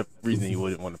what reason he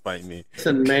wouldn't want to fight me.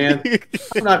 Listen, man,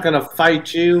 I'm not going to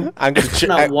fight you. I'm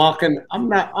not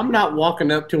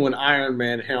walking up to an Iron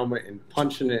Man helmet and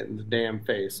punching it in the damn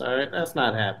face. All right, that's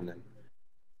not happening.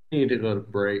 need to go to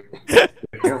break.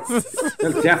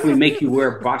 They'll definitely make you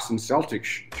wear a Boston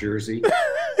Celtics jersey.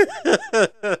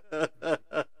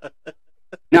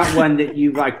 Not one that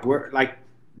you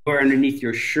wear underneath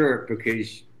your shirt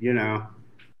because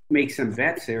make some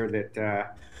bets there that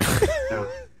they're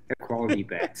quality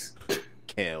bets.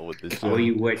 Can't with this Or show.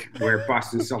 you wear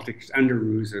Boston Celtics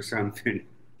underoos or something.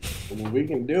 When we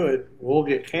can do it. We'll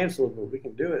get canceled, but we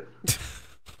can do it.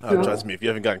 Oh, trust me, if you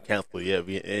haven't gotten canceled yet,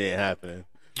 it ain't happening.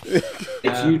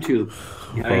 It's YouTube.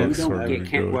 You Folks, don't we're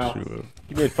get gonna go canceled. to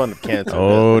You made fun of cancer.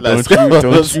 Oh, man.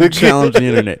 don't you challenge the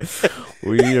internet.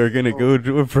 We are going to go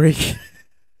to a break.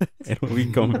 And when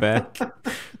we come back,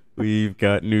 we've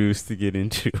got news to get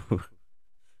into.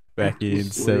 Back in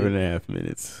 7.5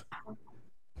 minutes.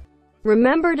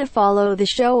 Remember to follow the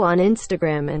show on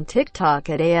Instagram and TikTok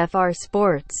at AFR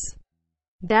Sports.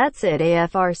 That's at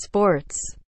AFR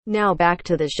Sports. Now back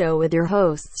to the show with your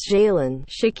hosts Jalen,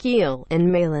 Shaquille,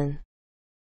 and Malin.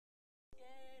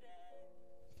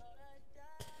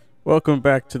 Welcome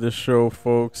back to the show,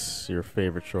 folks. Your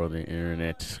favorite show on the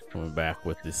internet. Coming back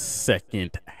with the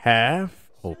second half.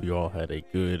 Hope you all had a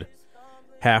good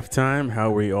halftime. How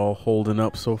are we all holding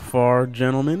up so far,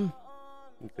 gentlemen?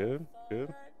 Good.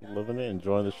 Loving it,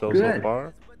 enjoying the show so Good.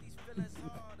 far.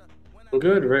 I'm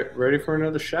good. Ready for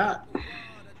another shot.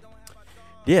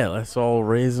 Yeah, let's all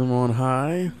raise them on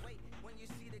high.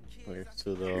 Here's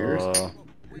to the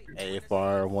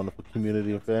AFR wonderful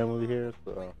community and family here.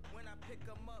 So.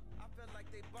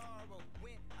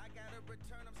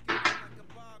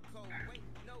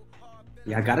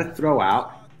 Yeah, I got to throw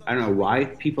out. I don't know why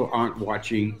people aren't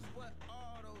watching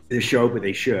the show, but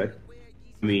they should.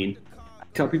 I mean, I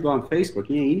tell people on Facebook,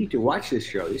 you need to watch this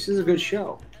show. This is a good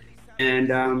show, and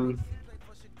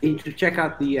you need to check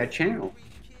out the channel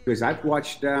because I've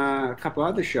watched a couple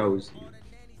other shows.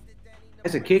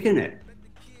 There's a kick in it.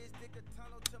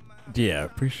 Yeah, I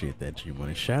appreciate that,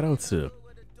 G-Money. Shout out to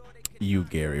you,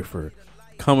 Gary, for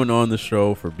coming on the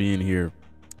show, for being here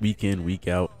week in, week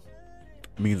out.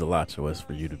 It means a lot to us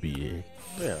for you to be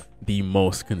the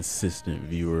most consistent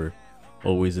viewer,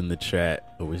 always in the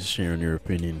chat, always sharing your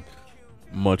opinion.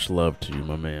 Much love to you,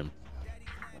 my man.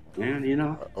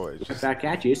 And Always right back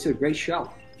at you. It's a great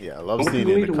show. Yeah, I love More seeing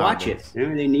people it in need the to comments. watch it.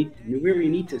 You really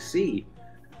need to see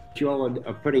what you all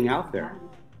are putting out there.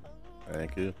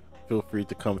 Thank you. Feel free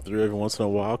to come through every once in a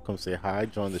while. Come say hi,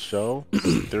 join the show,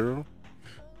 sit through.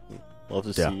 Love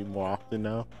to see you more often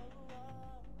now.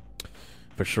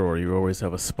 For sure, you always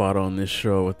have a spot on this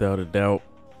show, without a doubt.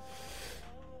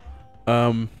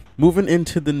 Moving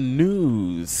into the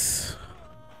news.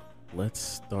 Let's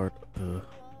start the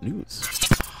news.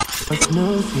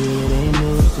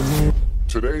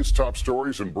 Today's top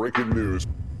stories and breaking news.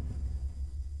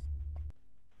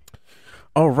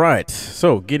 All right,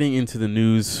 so getting into the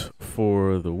news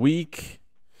for the week,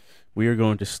 we are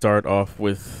going to start off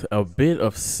with a bit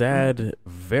of sad,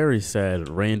 very sad,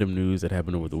 random news that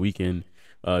happened over the weekend.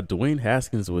 Dwayne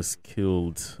Haskins was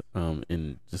killed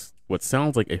in just what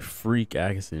sounds like a freak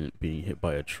accident, being hit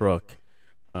by a truck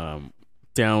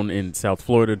down in South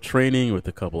Florida, training with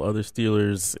a couple other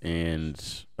Steelers,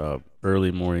 and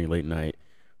early morning, late night,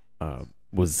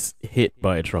 was hit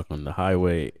by a truck on the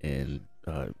highway and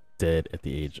dead at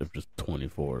the age of just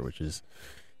 24, which is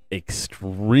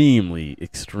extremely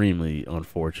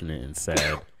unfortunate and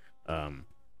sad.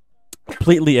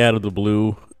 Completely out of the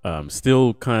blue.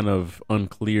 Still kind of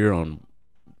unclear on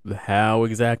how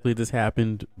exactly this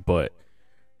happened, but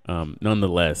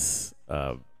nonetheless,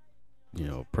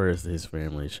 prayers to his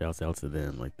family, shouts out to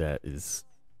them. Like, that is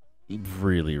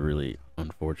really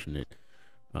unfortunate.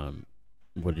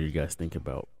 What do you guys think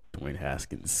about Dwayne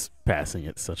Haskins passing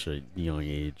at such a young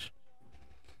age?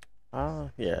 Yeah,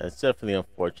 it's definitely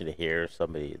unfortunate to hear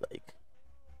somebody like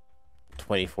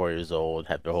 24 years old,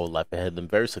 have their whole life ahead of them,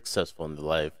 very successful in their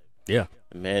life. Yeah.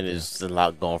 The man is a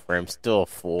lot going for him, still a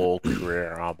full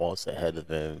career almost ahead of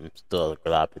him, still a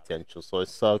lot of potential. So it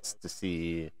sucks to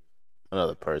see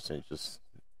another person just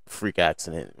freak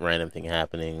accident, random thing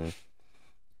happening.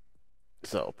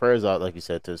 So prayers out, like you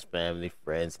said, to his family,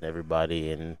 friends, and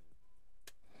everybody, and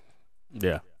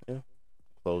yeah,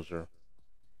 closure.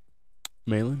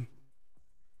 Malin?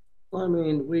 Well, I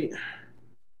mean,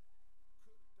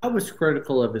 I was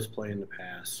critical of his play in the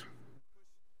past.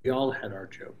 We all had our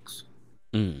jokes.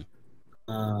 We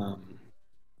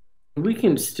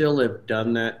can still have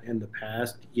done that in the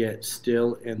past, yet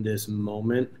still in this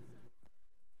moment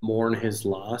mourn his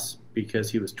loss because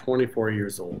he was 24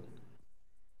 years old.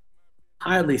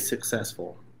 Highly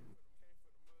successful.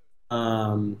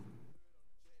 The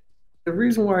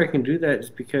reason why I can do that is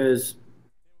because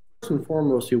first and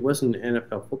foremost, he wasn't an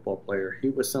NFL football player. He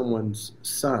was someone's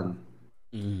son.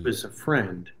 He was a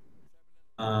friend.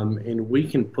 And we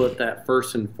can put that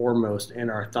first and foremost in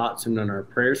our thoughts and in our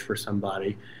prayers for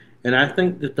somebody. And I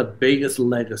think that the biggest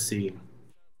legacy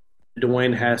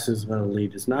Dwayne Haskins is going to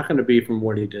lead is not going to be from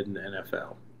what he did in the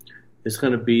NFL. It's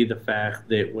going to be the fact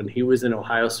that when he was in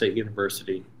Ohio State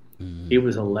University, he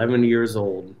was 11 years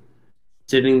old,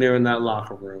 sitting there in that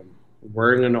locker room,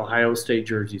 wearing an Ohio State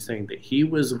jersey, saying that he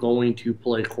was going to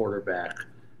play quarterback at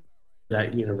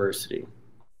that university.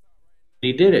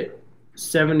 He did it.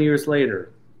 7 years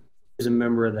later, he was a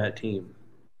member of that team.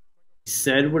 He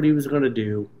said what he was going to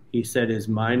do. He set his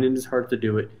mind and his heart to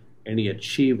do it, and he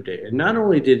achieved it. And not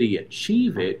only did he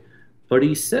achieve it, but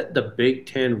he set the Big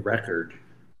Ten record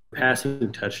for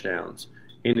passing touchdowns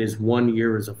in his 1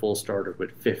 year as a full starter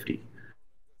with 50.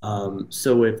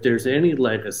 So if there's any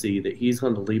legacy that he's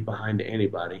going to leave behind to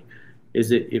anybody, is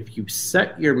that if you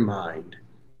set your mind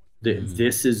that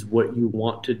this is what you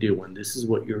want to do and this is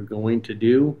what you're going to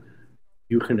do,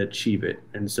 you can achieve it.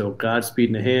 And so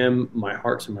Godspeed to him. My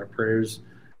hearts and my prayers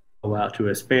go out to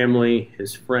his family,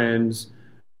 his friends,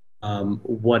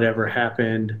 whatever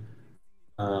happened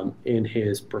in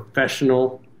his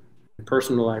professional and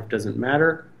personal life doesn't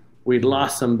matter. We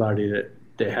lost somebody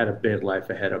that had a big life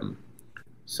ahead of him.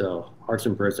 So hearts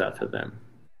and prayers out to them.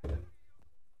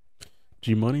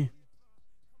 G Money?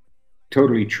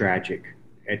 Totally tragic.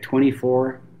 At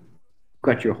 24, you've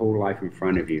got your whole life in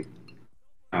front of you.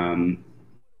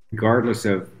 Regardless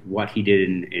of what he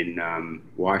did in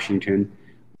Washington,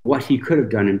 what he could have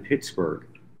done in Pittsburgh.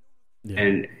 Yeah.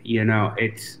 And, you know,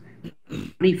 it's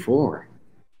 24.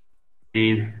 I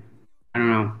mean, I don't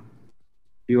know.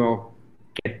 You all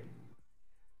get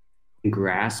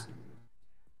grasp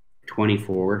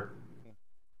 24,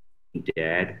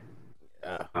 dead.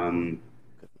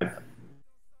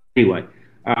 Anyway,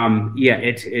 yeah,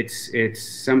 it's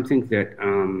something that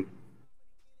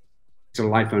it's a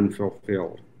life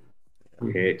unfulfilled.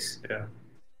 It's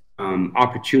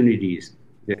opportunities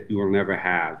that you will never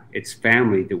have. It's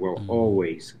family that will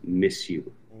always miss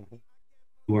you.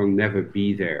 Will never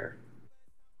be there.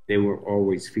 They will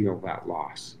always feel that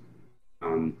loss.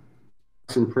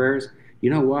 Some prayers.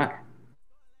 You know what?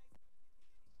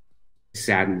 It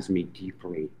saddens me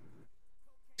deeply.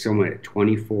 Someone at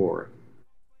 24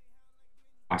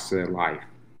 lost their life.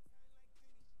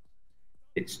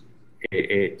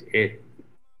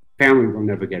 Family will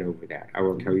never get over that. I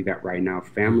will tell you that right now.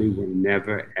 Family will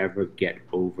never, ever get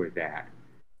over that.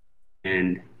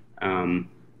 And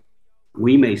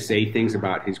we may say things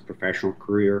about his professional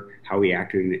career, how he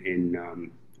acted in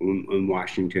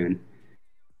Washington.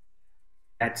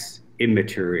 That's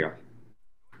immaterial.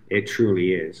 It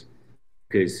truly is.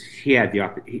 Because he had the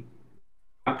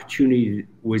opportunity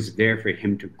was there for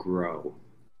him to grow.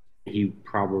 He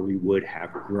probably would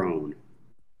have grown.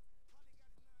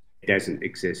 It doesn't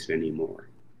exist anymore.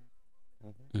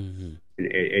 And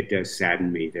it does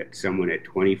sadden me that someone at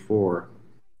 24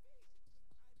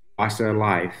 lost their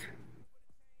life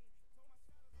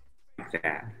like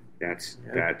that.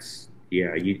 That's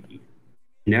you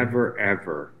never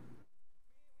ever,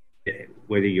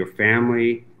 whether your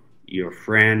family, your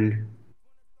friend,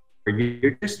 or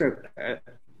you're just a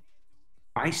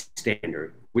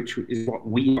bystander, which is what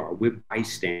we are. We're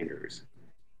bystanders.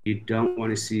 You don't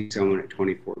want to see someone at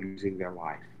 24 losing their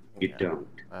life. You don't.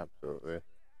 Absolutely.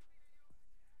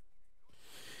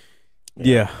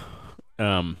 Yeah.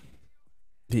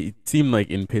 It seemed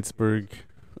like in Pittsburgh,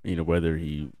 you know, whether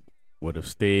he would have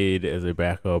stayed as a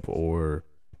backup or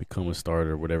become a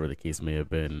starter, whatever the case may have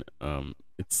been,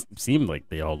 it seemed like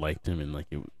they all liked him, and like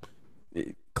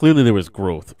it clearly there was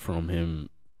growth from him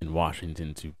in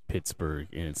Washington to Pittsburgh,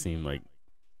 and it seemed like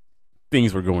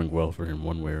things were going well for him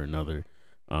one way or another.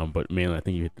 But man, I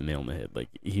think you hit the nail on the head. Like,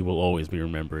 he will always be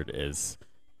remembered as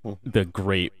the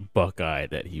great Buckeye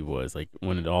that he was. Like,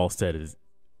 when it all said is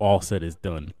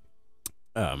done,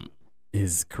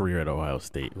 his career at Ohio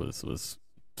State was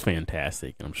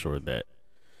fantastic. And I'm sure that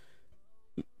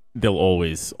they'll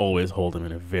always hold him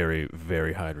in a very,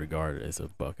 very high regard as a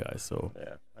Buckeye. So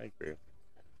yeah, I agree.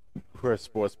 We're a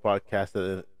sports podcast,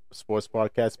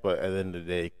 but at the end of the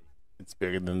day, it's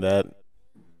bigger than that.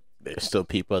 There's still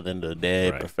people at the end of the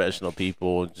day, professional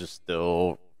people, just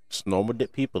normal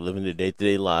people living their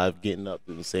day-to-day life, getting up,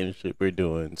 doing the same shit we're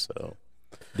doing. So,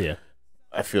 yeah,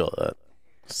 I feel that.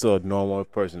 Still a normal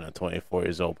person at 24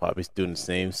 years old, probably doing the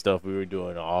same stuff we were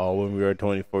doing all when we were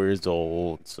 24 years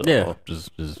old. So yeah,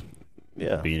 just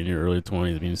being in your early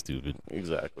 20s, being stupid.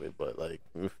 Exactly, but like,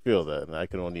 we feel that, and I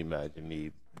can only imagine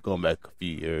me going back a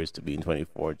few years to being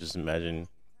 24. Just imagine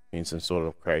being some sort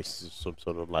of crisis, some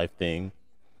sort of life thing.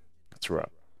 It's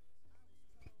rough.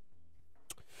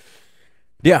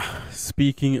 Yeah,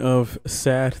 speaking of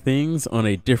sad things on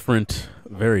a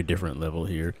very different level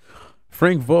here,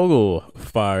 Frank Vogel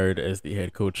fired as the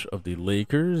head coach of the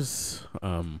Lakers.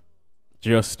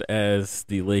 Just as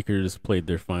the Lakers played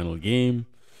their final game,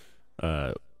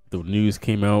 the news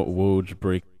came out.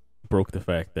 Woj broke the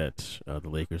fact that the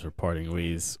Lakers are parting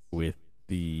ways with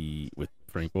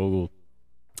Frank Vogel.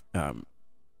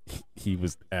 He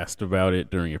was asked about it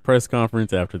during a press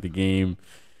conference after the game.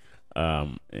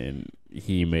 And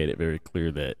he made it very clear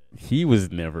that he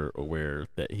was never aware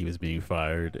that he was being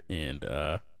fired,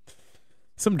 and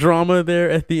some drama there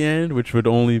at the end, which would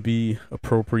only be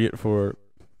appropriate for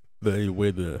the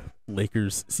way the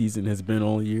Lakers season has been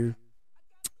all year.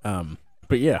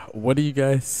 But yeah, what do you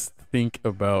guys think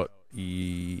about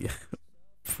the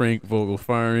Frank Vogel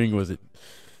firing? Was it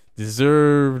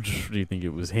deserved? Do you think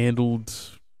it was handled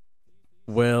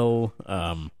well?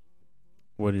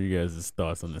 What are you guys'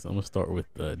 thoughts on this? I'm going to start with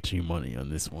G Money on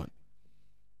this one.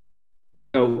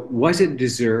 So, was it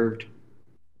deserved?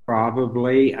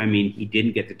 Probably. I mean, he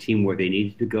didn't get the team where they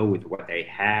needed to go with what they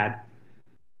had.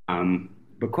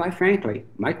 But quite frankly,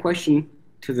 my question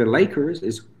to the Lakers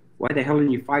is, why the hell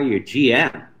didn't you fire your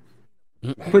GM?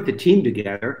 Put the team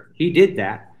together. He did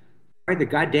that. Fire the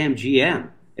goddamn GM.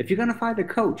 If you're going to fire the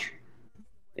coach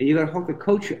and you're going to hold the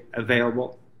coach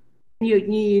available, you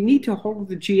need to hold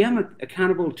the GM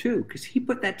accountable too, because he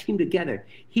put that team together.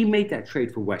 He made that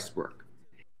trade for Westbrook.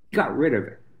 He got rid of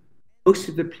it. Most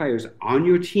of the players on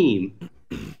your team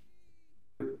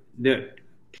that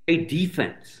played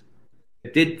defense,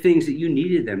 that did things that you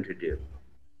needed them to do.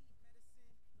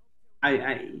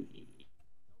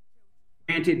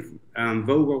 Granted,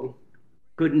 Vogel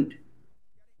couldn't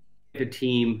get the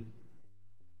team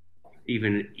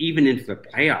even into the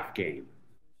playoff game.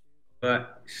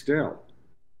 But still,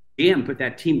 GM put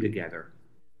that team together.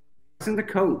 It wasn't the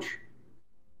coach.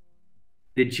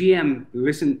 The GM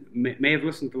may have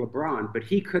listened to LeBron, but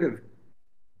he could have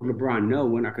told LeBron, no,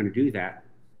 we're not going to do that.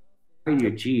 Fire your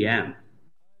GM.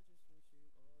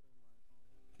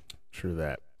 True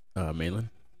that.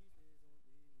 Malin?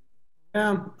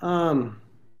 Yeah, on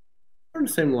the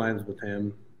same lines with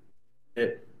him.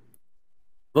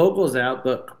 Vogel's out,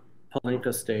 but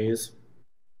Pelinka stays.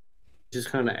 Just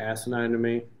kind of asinine to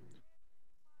me.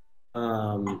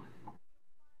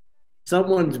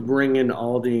 Someone's bringing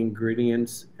all the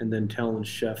ingredients and then telling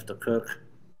chef to cook.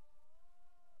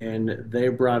 And they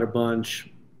brought a bunch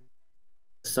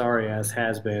sorry-ass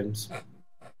has-beens.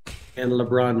 And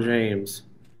LeBron James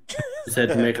said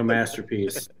to make a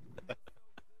masterpiece.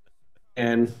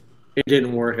 And it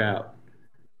didn't work out.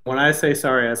 When I say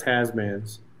sorry-ass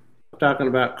has-beens, I'm talking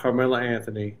about Carmelo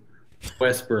Anthony,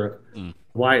 Westbrook,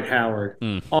 Dwight Howard,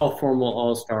 all former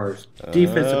All-Stars,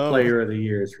 Defensive Player of the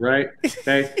Years, right?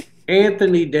 Okay.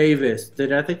 Anthony Davis,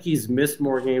 I think he's missed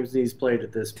more games than he's played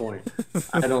at this point?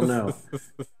 I don't know.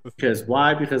 Because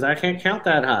why? Because I can't count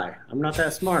that high. I'm not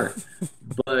that smart.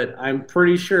 But I'm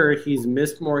pretty sure he's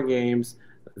missed more games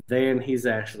than he's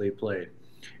actually played.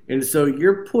 And so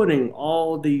you're putting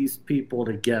all these people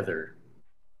together,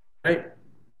 right?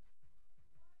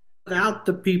 Without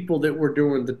the people that were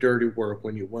doing the dirty work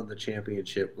when you won the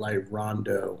championship, like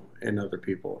Rondo and other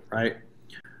people, right?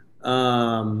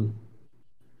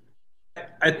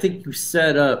 I think you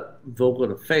set up Vogel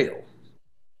to fail.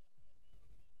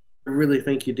 I really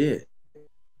think you did.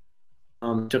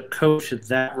 To coach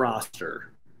that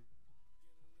roster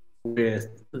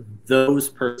with those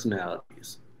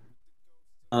personalities.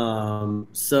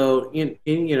 So, hey,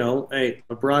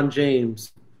 LeBron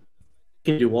James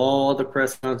can do all the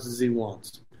press conferences he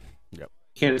wants. Yep.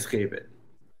 Can't escape it.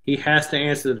 He has to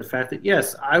answer the fact that,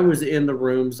 yes, I was in the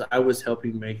rooms, I was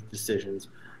helping make decisions.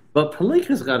 But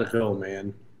Pelinka's got to go,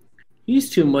 man. He's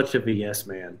too much of a yes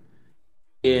man.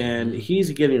 And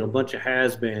he's getting a bunch of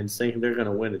has-beens saying they're going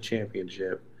to win a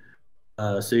championship.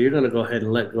 So you're going to go ahead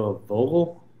and let go of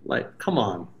Vogel? Like, come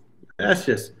on.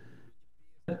 That's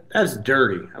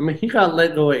dirty. I mean, he got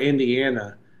let go of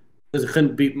Indiana because he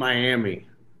couldn't beat Miami.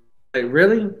 Like,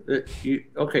 really?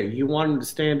 You want him to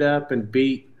stand up and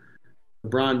beat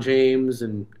LeBron James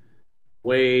and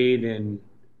Wade and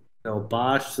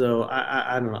Bosh? So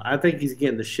I don't know. I think he's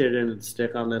getting the shit end of the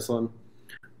stick on this one.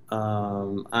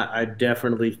 I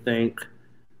definitely think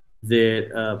that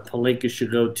Pelinka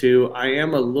should go too. I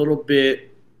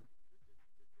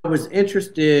was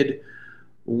interested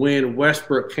when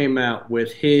Westbrook came out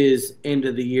with his end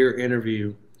of the year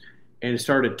interview and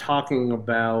started talking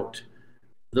about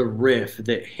the riff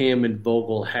that him and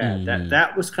Vogel had.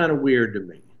 That was kind of weird to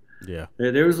me. Yeah.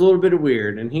 There was a little bit of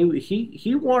weird, and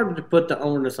he wanted to put the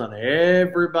onus on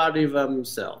everybody of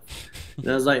himself. And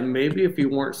I was like, maybe if you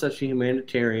weren't such a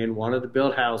humanitarian, wanted to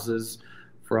build houses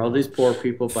for all these poor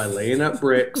people by laying up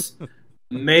bricks,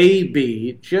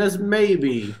 maybe, just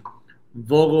maybe,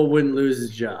 Vogel wouldn't lose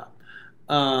his job.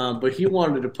 But he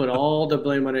wanted to put all the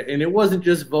blame on it, and it wasn't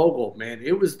just Vogel, man.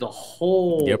 It was the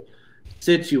whole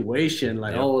situation.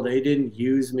 Like, oh, they didn't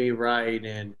use me right,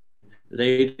 and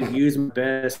they didn't use my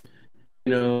best.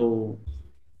 You know,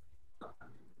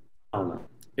 I don't know.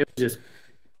 It was just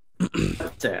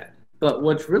sad. But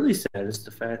what's really sad is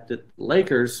the fact that the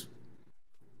Lakers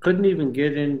couldn't even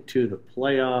get into the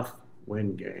playoff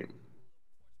win game.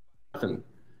 Nothing.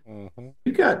 Mm-hmm.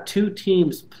 You got two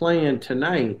teams playing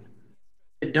tonight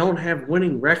that don't have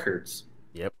winning records.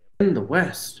 Yep. In the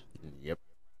West. Yep.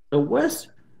 The West,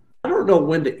 I don't know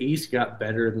when the East got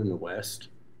better than the West.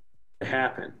 It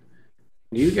happened.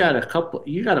 You got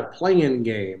a play-in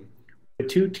game with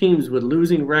two teams with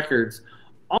losing records.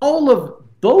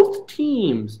 Both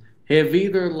teams have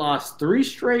either lost 3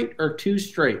 straight or 2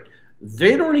 straight.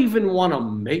 They don't even want to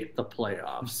make the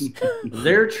playoffs.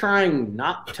 They're trying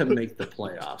not to make the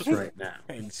playoffs right now.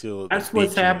 That's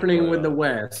what's happening with the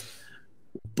West.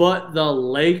 But the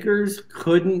Lakers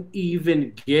couldn't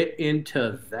even get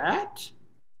into that?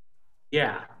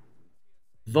 Yeah.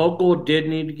 Vogel did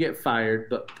need to get fired,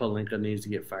 but Pelinka needs to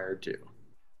get fired too.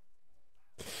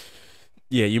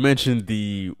 Yeah, you mentioned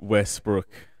the Westbrook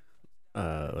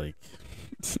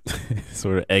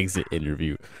sort of exit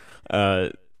interview.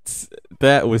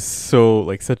 That was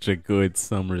such a good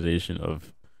summarization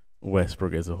of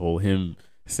Westbrook as a whole. Him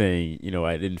saying,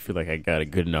 I didn't feel like I got a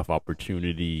good enough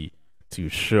opportunity to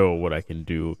show what I can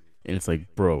do. And it's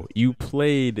like, bro, you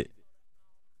played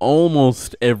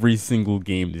almost every single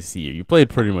game this year. You played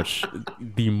pretty much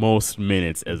the most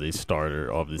minutes as a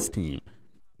starter of this team.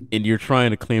 And you're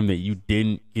trying to claim that you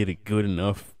didn't get a good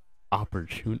enough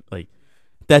opportunity. Like,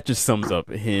 that just sums up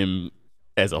him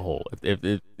as a whole.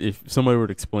 If somebody were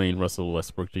to explain Russell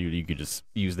Westbrook to you, you could just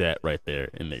use that right there,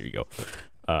 and there you go.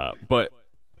 But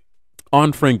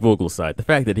on Frank Vogel's side, the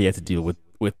fact that he had to deal with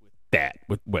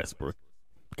Westbrook,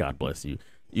 God bless you.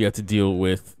 You have to deal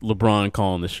with LeBron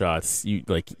calling the shots.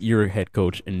 You're a head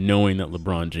coach, and knowing that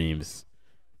LeBron James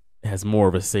has more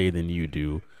of a say than you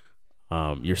do.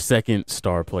 Your second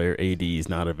star player, AD, is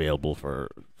not available for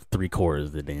 3/4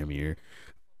 of the damn year.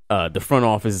 The front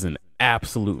office is an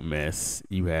absolute mess.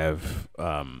 You have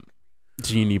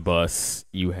Jeannie Buss.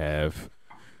 You have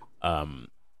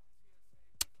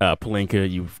Pelinka.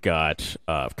 You've got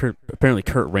apparently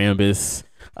Kurt Rambis.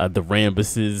 The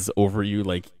Rambuses over you.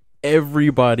 Like,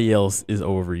 everybody else is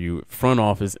over you, front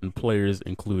office and players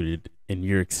included, and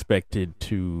you're expected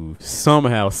to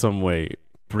somehow, some way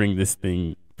bring this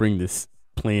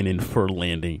plan in for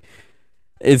landing.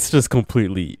 It's just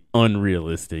completely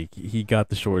unrealistic. He got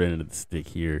the short end of the stick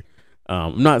here.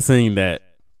 I'm not saying that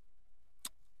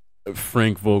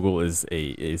Frank Vogel is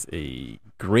a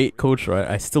great coach. Right?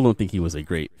 I still don't think he was a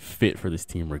great fit for this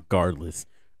team regardless,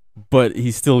 but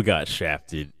he still got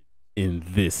shafted in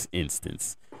this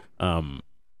instance.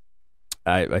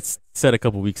 I said a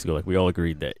couple weeks ago, like, we all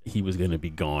agreed that he was going to be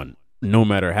gone. No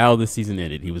matter how the season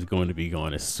ended, he was going to be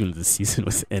gone as soon as the season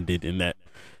was ended, and that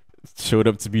showed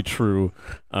up to be true.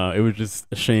 It was just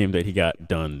a shame that he got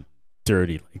done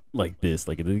dirty like this.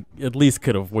 Like, it at least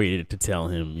could have waited to tell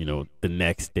him, the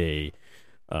next day,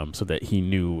 so that he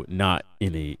knew, not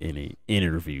in a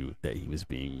interview, that he was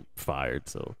being fired.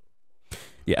 So,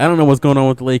 yeah, I don't know what's going on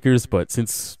with the Lakers, but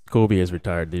since Kobe has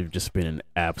retired, they've just been an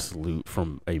absolute,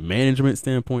 from a management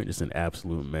standpoint, just an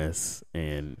absolute mess,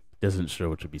 and doesn't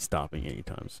show to be stopping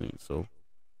anytime soon. So,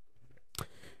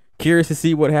 curious to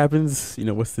see what happens.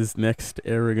 What's this next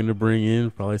era going to bring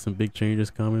in? Probably some big changes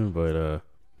coming, but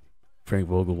Frank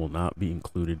Vogel will not be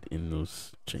included in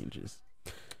those changes.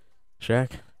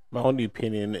 Shaq? My only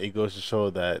opinion, it goes to show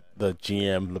that the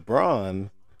GM, LeBron,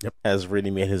 has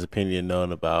really made his opinion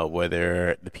known about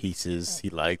whether the pieces he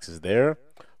likes is there.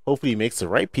 Hopefully he makes the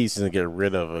right pieces and get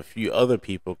rid of a few other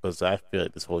people, because I feel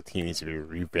like this whole team needs to be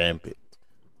revamped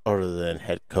other than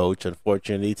head coach,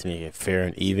 unfortunately, to make it fair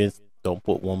and even. Don't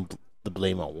put the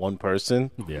blame on one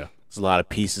person. Yeah. There's a lot of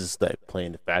pieces that play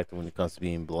in the factor when it comes to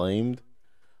being blamed.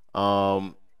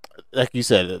 Like you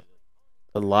said,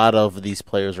 a lot of these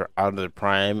players are out of their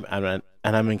prime, and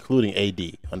I'm including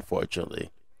AD,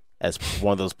 unfortunately, as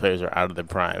one of those players are out of their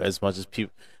prime. As much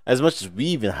as we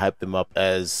even hype them up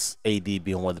as AD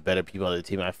being one of the better people on the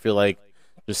team, I feel like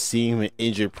just seeing him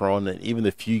injury prone, and even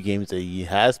the few games that he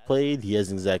has played, he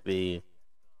hasn't exactly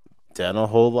done a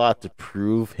whole lot to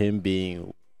prove him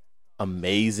being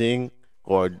amazing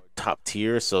or top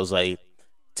tier. So it's like,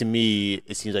 to me,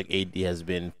 it seems like AD has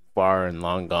been far and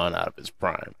long gone out of his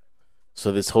prime.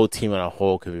 So this whole team on a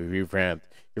whole could be revamped.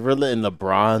 If we're letting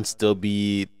LeBron still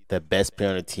be the best player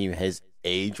on the team his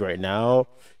age right now,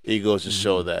 it goes to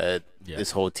show that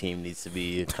this whole team needs to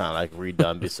be kind of like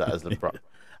redone besides LeBron.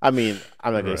 I mean,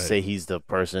 I'm not going to say he's the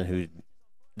person who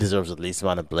deserves the least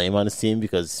amount of blame on his team,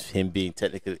 because him being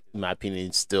technically, in my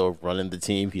opinion, still running the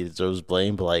team, he deserves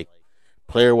blame. But like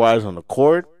player-wise on the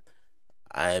court,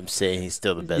 I'm saying he's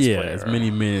still the best player. As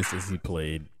many minutes as he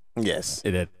played. Yes.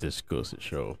 That just goes to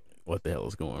show what the hell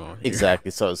is going on here.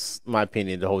 Exactly. So, it's my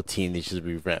opinion, the whole team needs to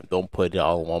be revamped. Don't put it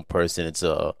all on one person. It's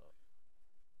a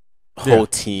whole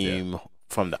team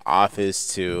from the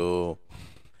office to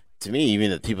me, even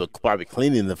the people probably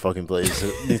cleaning the fucking place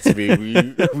needs to be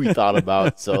rethought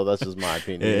about. So, that's just my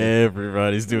opinion.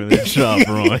 Everybody's doing their job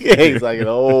wrong. It's like,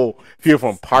 people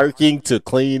from parking to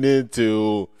cleaning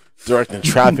to directing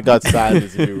traffic outside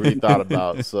needs to be rethought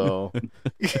about. So,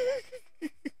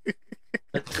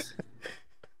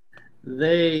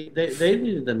 They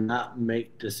needed to not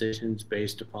make decisions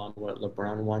based upon what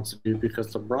LeBron wants to do,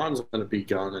 because LeBron's going to be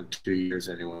gone in 2 years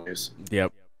anyways.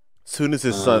 Yep. Soon as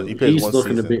his son, he plays one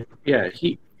looking season.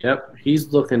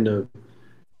 He's looking to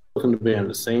be on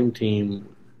the same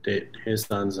team that his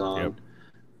son's on.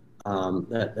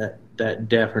 That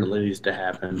definitely needs to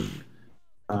happen.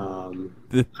 I don't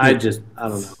know.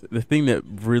 The thing that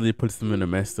really puts them in a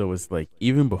mess, though, is like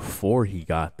even before he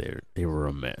got there, they were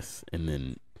a mess, and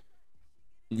then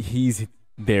he's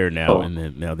there now, and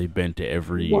then now they bend to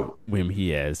every whim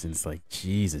he has, and it's like,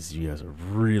 Jesus, you guys are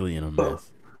really in a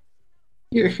mess.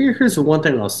 Here's the one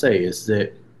thing I'll say is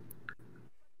that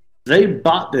they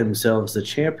bought themselves the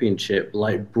championship,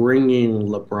 like bringing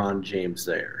LeBron James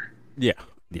there. Yeah.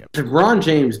 If LeBron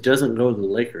James doesn't go to the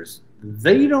Lakers,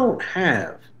 they don't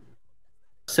have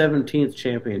a 17th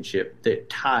championship that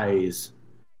ties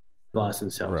Boston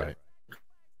Celtics. Right.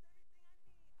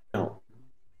 No.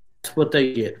 That's what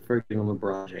they get for getting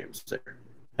LeBron James there.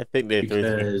 I think they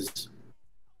because.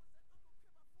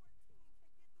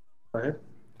 Go ahead.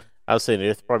 I was saying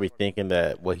they're probably thinking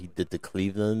that what he did to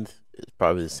Cleveland is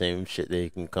probably the same shit they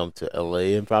can come to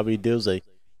LA and probably do. It's like,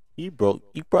 you brought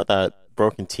that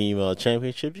broken team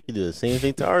championship. You can do the same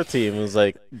thing to our team. It was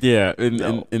like,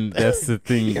 and that's the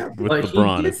thing with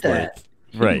LeBron. It's like,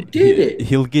 He did it.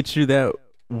 He'll get you that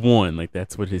one. Like,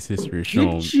 that's what his history has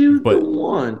shown. Get you but the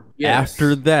one. Yes.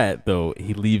 After that, though,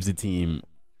 he leaves the team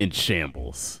in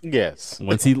shambles. Yes.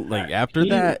 Once after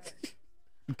that,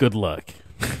 good luck.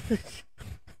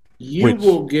 You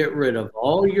will get rid of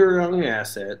all your young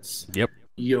assets. Yep.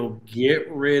 You'll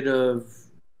get rid of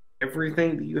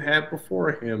everything that you had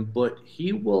before him, but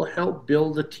he will help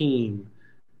build a team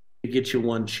to get you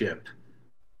one chip,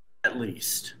 at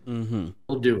least. Mm-hmm.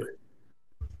 He'll do it.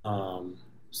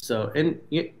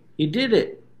 He did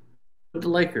it with the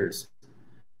Lakers.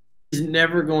 He's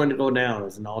never going to go down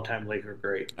as an all-time Laker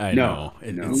great. I know.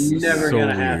 It's never going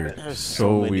to happen. There's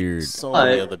so weird. So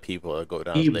many other people that go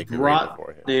down as Laker great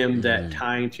before him. Them that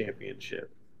tying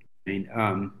championship. I mean,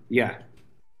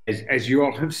 as you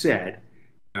all have said,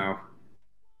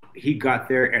 he got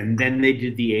there, and then they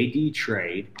did the AD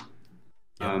trade,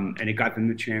 and it got them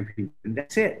the champion. And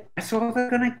that's it. That's all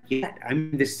they're gonna get. I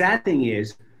mean, the sad thing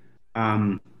is,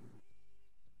 LeBron's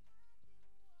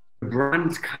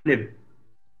kind of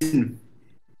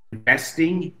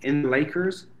investing in the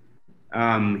Lakers.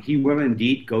 He will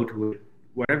indeed go to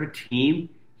whatever team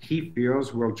he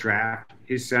feels will draft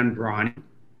his son Bronny.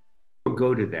 Will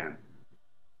go to them,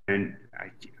 and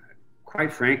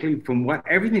quite frankly, from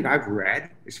everything I've read,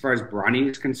 as far as Bronny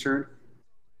is concerned,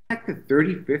 like the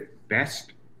 35th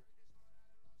best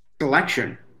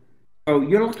selection. So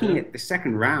you're looking at the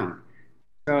second round.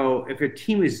 So if a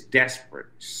team is desperate,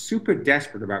 super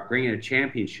desperate about bringing a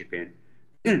championship in,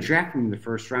 they're going to draft him in the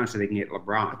first round so they can get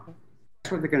LeBron.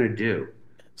 That's what they're going to do.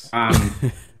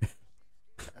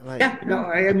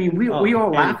 I mean, we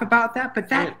all laugh about that, but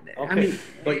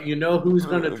but you know who's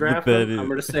going to draft him? I'm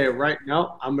going to say it right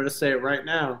now.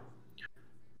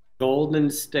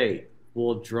 Golden State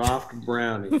will draft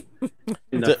Brownie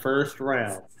in the first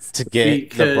round to get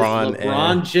because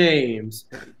LeBron James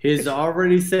has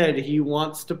already said he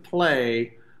wants to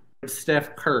play with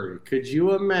Steph Curry. Could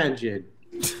you imagine?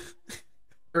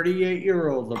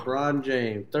 38-year-old LeBron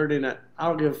James, 39. I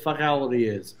don't give a fuck how old he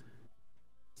is.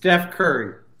 Steph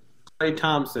Curry, Klay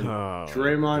Thompson,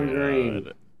 Draymond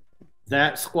Green,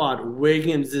 that squad.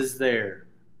 Wiggins is there.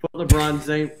 Put LeBron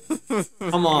James.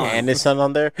 Come on. And his son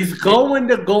on there? He's going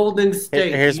to Golden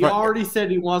State. He already said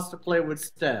he wants to play with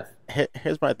Steph.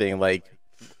 Here's my thing. Like,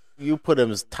 you put him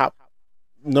as top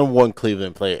number one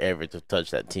Cleveland player ever to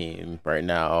touch that team right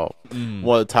now.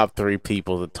 One of the top 3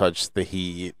 people to touch the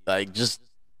Heat. Like, just,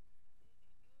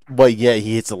 but yeah,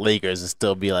 he hits the Lakers and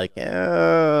still be like,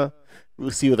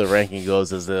 we'll see where the ranking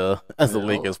goes as a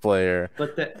Lakers player.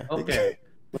 But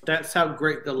but that's how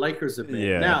great the Lakers have been.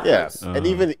 Yeah. Now, And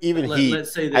even Heat,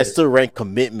 let's say I this. still rank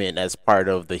commitment as part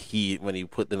of the Heat when you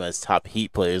put them as top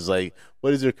Heat players. Like,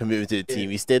 what is your commitment to the team?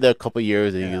 You stay there a couple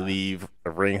years and you leave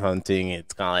ring hunting.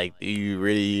 It's kind of like, do you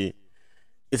really?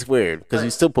 It's weird because you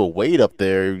still put Wade up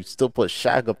there, you still put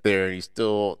Shaq up there, and you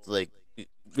still like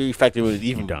really factor with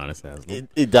even Udonis Haslem.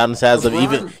 Udonis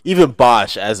Haslem, even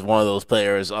Bosch as one of those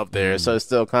players up there. So it's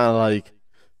still kind of like.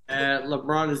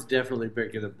 LeBron is definitely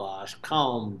bigger than Bosch.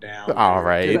 Calm down. All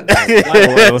right.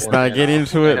 Let's not get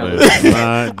into it. Let's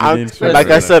not get into it. Like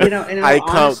I said, I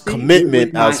count honesty,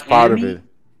 commitment with as part of Miami- it.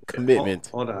 Commitment.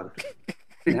 Hold on.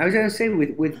 I was going to say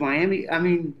with Miami, I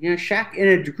mean, Shaq, in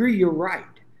a degree, you're right.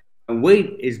 And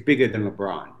Wade is bigger than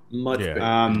LeBron. Much bigger.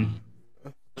 Much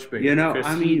bigger.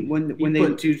 I mean, when they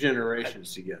put 2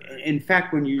 generations together. In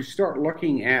fact, when you start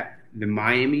looking at the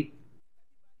Miami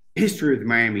history of the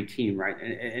Miami team, right,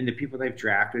 and the people they've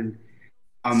drafted,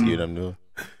 See what I'm doing?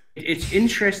 it's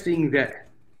interesting that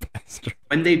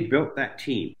when they built that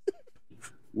team,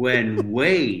 when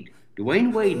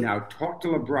Dwayne Wade now talked to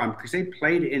LeBron because they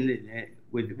played in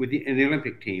the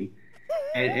Olympic team,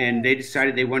 and they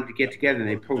decided they wanted to get together and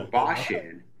they pulled Bosch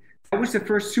in. That was the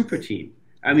first super team.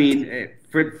 I mean,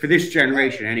 for this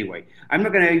generation anyway. I'm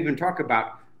not going to even talk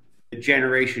about the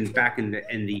generation back in the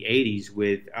 80s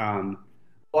with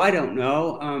I don't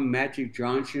know, Magic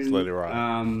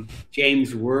Johnson,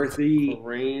 James Worthy,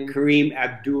 Kareem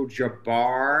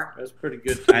Abdul-Jabbar. That's pretty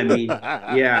good. I mean,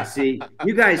 yeah. See,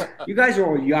 you guys are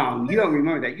all young. You don't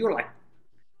remember that. You were like,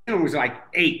 I was like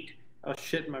 8. I was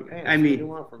shitting my pants. I mean, what do you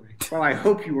want from me? Well, I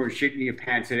hope you weren't shitting your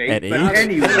pants at 8. At but 8?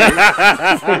 anyway,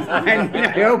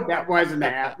 I hope that wasn't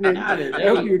happening. I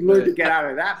hope you'd learn to get out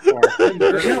of that part.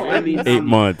 No, I mean, 8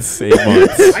 months. 8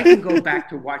 months. I can go back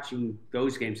to watching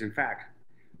those games. In fact,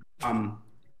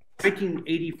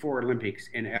 1984 Olympics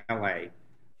in LA. I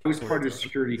was part of the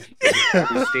security team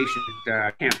stationed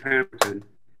at Camp Pendleton,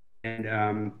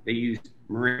 and they used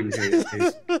Marines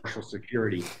as partial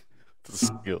security.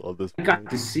 I got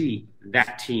to see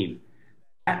that team,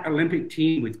 that Olympic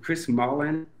team with Chris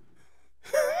Mullin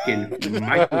and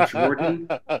Michael Jordan.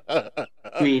 I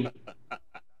mean,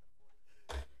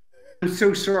 I'm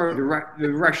so sorry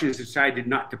the Russians decided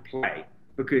not to play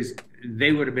because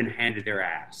they would have been handed their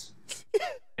ass.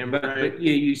 But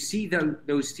you see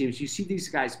those teams, you see these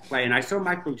guys play, and I saw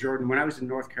Michael Jordan when I was in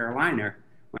North Carolina,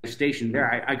 when I was stationed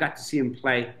there. I got to see him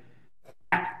play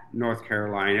at North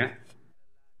Carolina,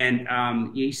 and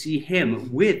you see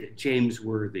him with James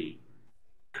Worthy.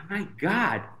 Oh my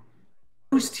God,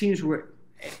 those teams were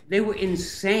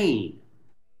insane.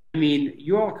 I mean,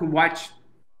 you all can watch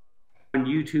on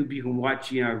YouTube. You can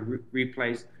watch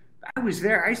replays. I was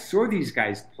there. I saw these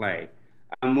guys play.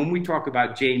 When we talk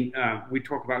about we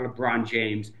talk about LeBron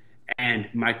James and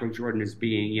Michael Jordan as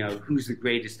being, who's the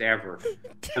greatest ever.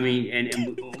 I mean,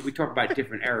 and we talk about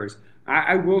different eras.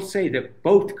 I will say that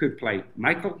both could play.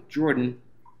 Michael Jordan,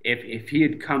 if he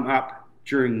had come up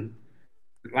during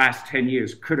the last 10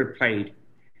 years, could have played.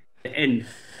 And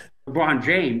LeBron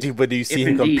James. Dude, but do you see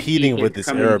him competing with this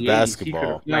era of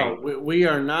basketball? No, we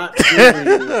are not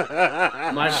doing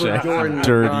Michael Jordan and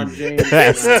LeBron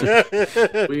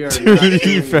James. We are not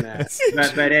doing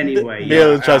that. But anyway,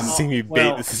 Malin tries to see me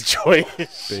bait this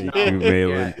situation. Thank you,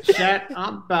 Malin. Chat,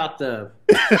 I'm about to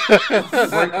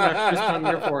break my fist on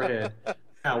your forehead.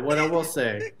 Now, what I will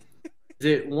say is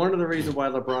that one of the reasons why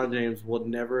LeBron James will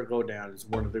never go down is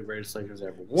one of the greatest Lakers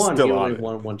ever. One, he only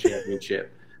won one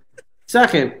championship.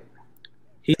 Second,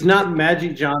 he's not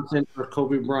Magic Johnson or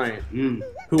Kobe Bryant,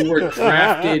 who were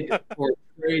drafted or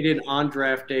traded on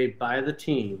draft day by the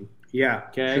team. Yeah,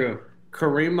 okay. True.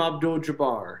 Kareem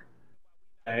Abdul-Jabbar,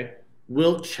 okay.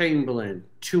 Wilt Chamberlain,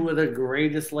 2 of the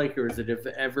greatest Lakers that have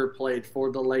ever played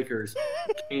for the Lakers,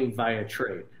 came via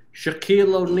trade.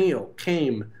 Shaquille O'Neal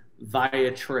came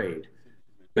via trade.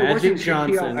 Magic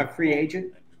Johnson, a free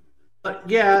agent.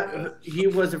 Yeah, he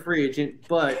was a free agent,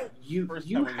 but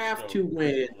you have to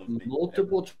win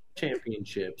multiple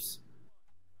championships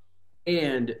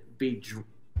and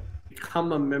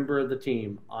become a member of the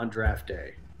team on draft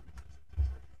day.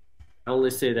 I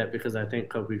only say that because I think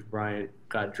Kobe Bryant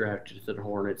got drafted to the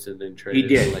Hornets and then traded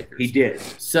to the Lakers. He did.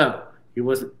 So he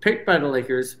wasn't picked by the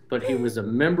Lakers, but he was a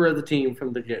member of the team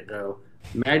from the get-go.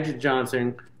 Magic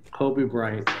Johnson, Kobe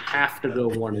Bryant have to go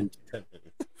 1 and 2.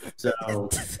 So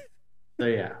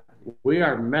yeah. we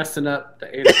are messing up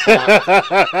the 8 o'clock.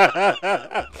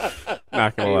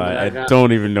 Not gonna lie, I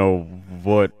don't even know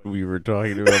what we were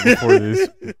talking about before this.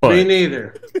 But Me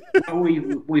neither.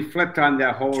 We flipped on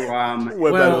that whole Went by the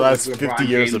well, last LeBron 50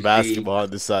 years James of basketball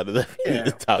and decided that we need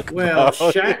to talk Well, about.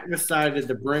 Shaq decided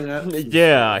to bring up.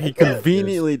 yeah, he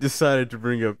conveniently decided to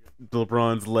bring up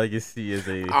LeBron's legacy as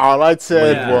a. All I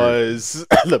said Yeah. was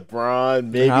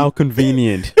LeBron, maybe. How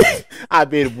convenient. I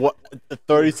made a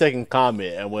 30-second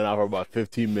comment and went on for about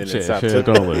 15 minutes after Shaq,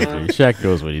 don't let it. Shaq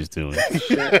knows what he's doing.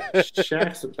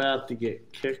 Shaq's about to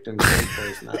get kicked in the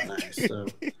face. Not nice. So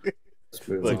let's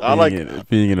move Look, on.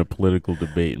 Being in a political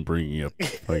debate and bringing up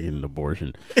fucking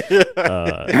abortion. yeah.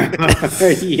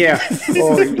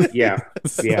 Oh, yeah.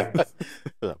 Yeah.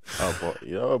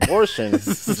 Abortion.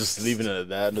 Just leaving it at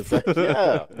that. And it's like,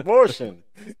 yeah, abortion.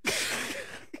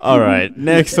 All right,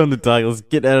 next on the docket, let's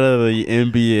get out of the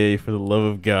NBA for the love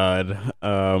of God.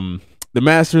 The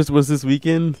Masters was this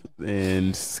weekend,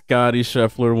 and Scotty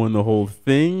Scheffler won the whole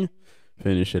thing.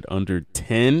 Finished at under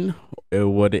 10.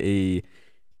 What a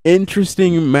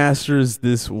interesting Masters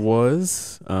this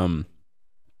was. I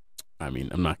mean,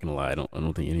 I'm not gonna lie, I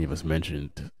don't think any of us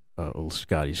mentioned old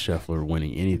Scotty Scheffler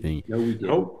winning anything. No, we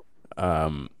don't.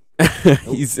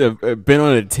 He's been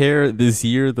on a tear this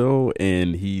year though,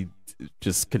 and he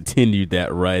just continued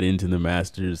that right into the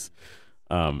Masters.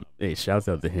 Hey, shouts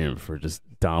out to him for just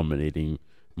dominating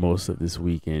most of this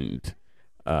weekend.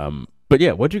 But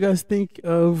yeah, what'd you guys think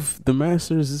of the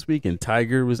Masters this weekend?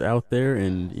 Tiger was out there,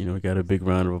 and got a big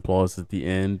round of applause at the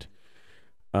end.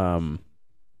 But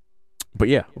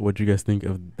yeah, what'd you guys think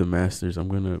of the Masters? I'm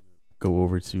gonna go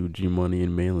over to G Money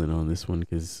and Malin on this one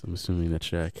because I'm assuming that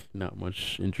Shaq not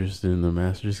much interested in the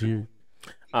Masters here.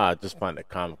 I just find it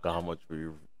comical how much we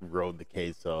rode the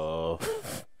case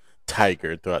of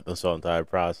Tiger throughout this whole entire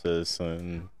process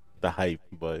and the hype.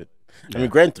 But I mean,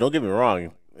 granted, don't get me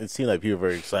wrong. It seemed like people were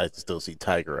very excited to still see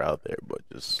Tiger out there, but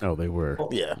just they were.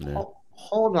 Yeah.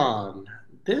 Hold on.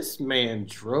 This man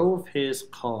drove his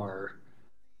car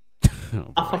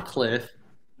off a cliff,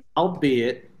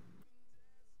 albeit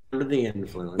under the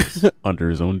influence. Under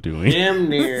his own doing. Damn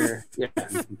near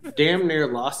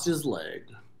lost his leg.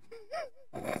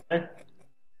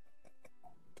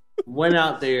 Went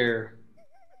out there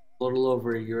a little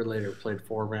over a year later, played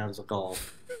 4 rounds of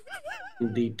golf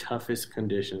in the toughest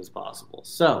conditions possible.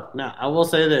 So, now, I will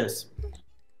say this.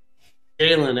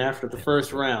 Jalen, after the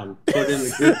first round, put in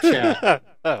the group chat.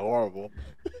 Horrible.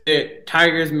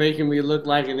 Tiger's making me look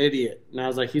like an idiot. And I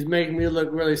was like, he's making me look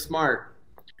really smart.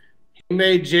 He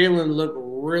made Jalen look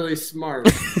really smart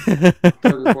third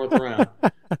and fourth round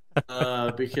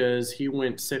because he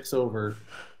went 6 over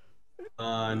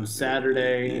on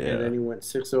Saturday, and then he went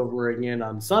 6 over again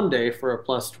on Sunday for a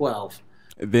plus 12.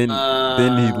 Then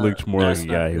he looked more like a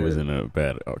guy who was in a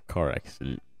bad car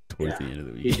accident towards the end of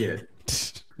the week. He did.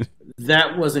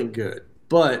 That wasn't good.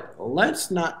 But let's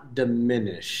not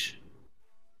diminish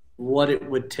what it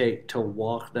would take to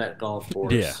walk that golf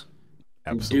course. Yeah.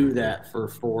 Absolutely. And do that for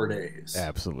 4 days.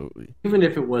 Absolutely. Even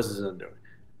if it was his undoing.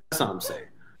 That's all I'm saying.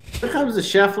 When it comes to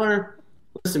Scheffler,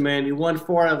 listen, man, you won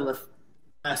 4 out of the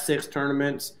last 6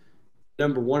 tournaments,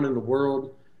 #1 in the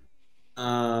world.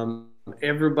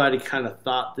 Everybody kind of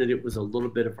thought that it was a little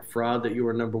bit of a fraud that you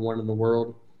were #1 in the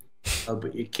world.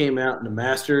 But you came out in the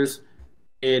Masters,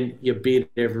 and you beat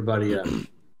everybody up.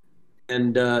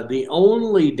 And the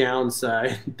only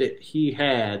downside that he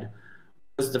had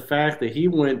was the fact that he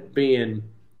went beating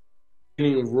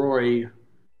Rory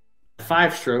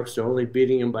 5 strokes to only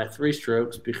beating him by 3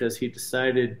 strokes because he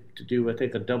decided to do, I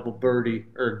think, a double birdie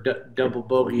or double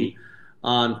bogey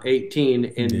on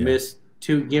 18 and missed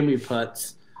 2 gimme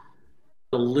putts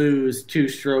to lose 2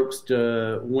 strokes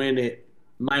to win it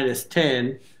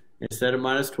 -10 instead of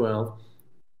 -12.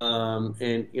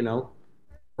 And,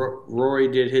 Rory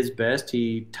did his best.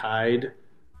 He tied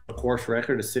a course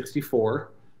record of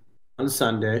 64 on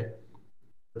Sunday.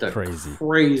 With a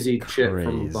crazy chip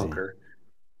from a bunker.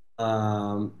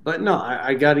 But no,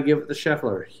 I got to give it to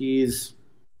Scheffler. He's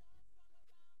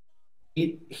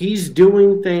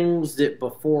doing things that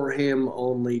before him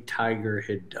only Tiger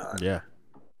had done. Yeah.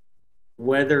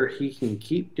 Whether he can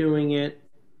keep doing it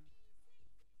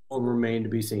will remain to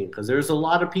be seen. Because there's a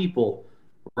lot of people,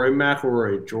 Rory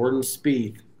McIlroy, Jordan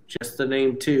Spieth, just to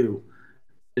name 2,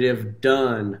 that have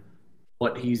done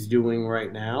what he's doing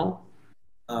right now.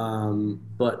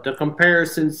 But the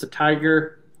comparisons to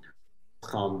Tiger,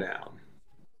 calm down.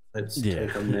 Let's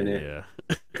take a minute,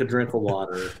 take a drink of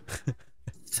water,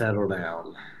 settle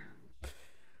down.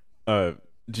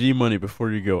 G Money,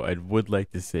 before you go, I would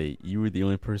like to say you were the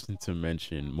only person to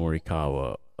mention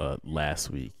Morikawa last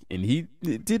week, and he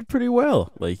did pretty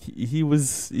well. Like he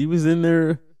was in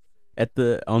there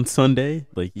on Sunday.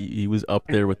 Like he was up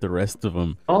there with the rest of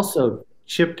them. Also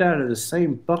chipped out of the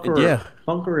same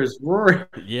bunker as Rory.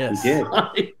 Yes, He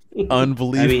did.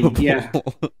 unbelievable. I mean, yeah.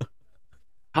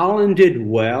 Holland did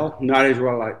well, not as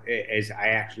well as I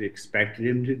actually expected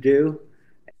him to do.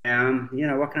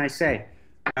 What can I say?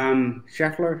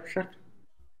 Scheffler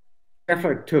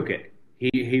took it.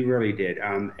 He really did.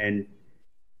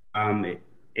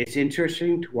 It's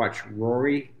interesting to watch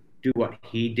Rory do what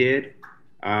he did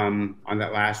on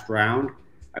that last round.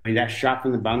 I mean, that shot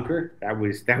from the bunker, that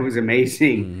was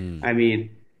amazing. Mm-hmm.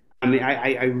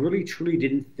 I really truly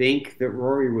didn't think that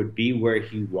Rory would be where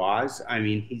he was. I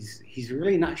mean, he's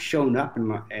really not shown up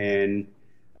in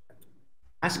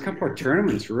last couple of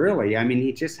tournaments, really. I mean,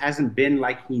 he just hasn't been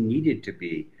like he needed to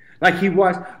be. Like he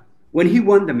was when he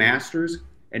won the Masters,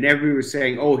 and everybody was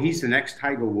saying, "Oh, he's the next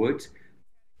Tiger Woods."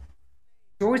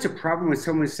 It's always a problem when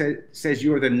someone says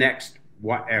you're the next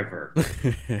whatever,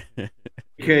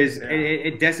 because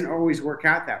it doesn't always work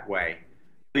out that way.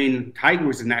 I mean, Tiger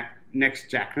was the next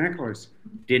Jack Nicklaus.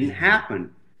 Didn't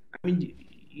happen. I mean,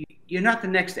 you're not the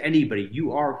next anybody.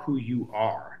 You are who you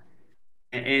are.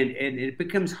 And it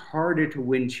becomes harder to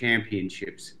win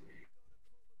championships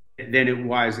than it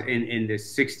was in the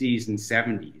 60s and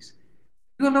 70s.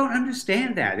 People don't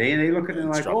understand that. They look at it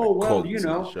like, oh, well,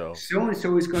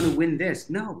 so-and-so is going to win this.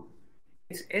 No,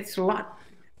 it's a lot.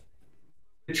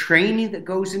 The training that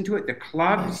goes into it, the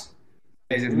clubs,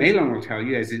 as Malin will tell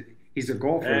you, he's a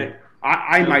golfer. Hey,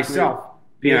 I myself,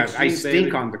 I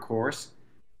stink on the course.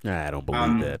 I don't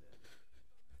believe that.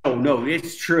 Oh, no,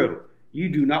 it's true. You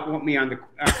do not want me on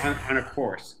a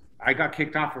course. I got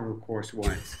kicked off of a course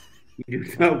once. You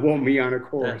do not want me on a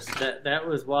course. That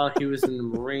was while he was in the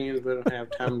Marines. We don't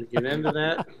have time to get into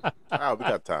that. Oh, we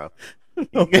got time.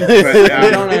 But,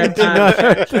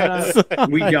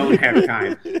 we don't have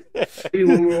time. Maybe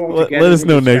when we're all together, let us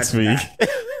know next week.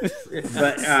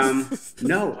 But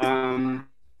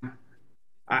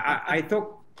I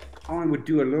thought Colin would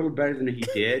do a little better than he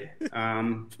did.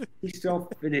 He's still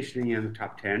finishing in the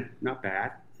top 10. Not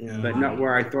bad, but not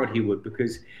where I thought he would,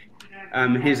 because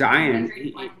his iron,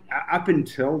 up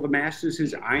until the Masters,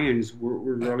 his irons were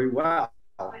really well.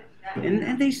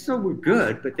 And they still were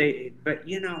good, but the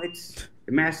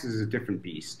Masters is a different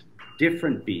beast.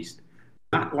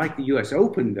 Not like the U.S.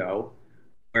 Open, though,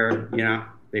 where,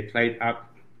 they played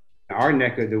up our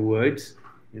neck of the woods.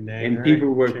 And people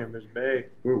were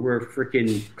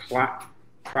freaking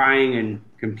crying and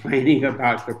complaining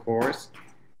about the course.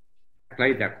 I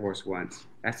played that course once.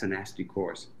 That's a nasty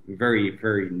course. Very,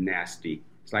 very nasty.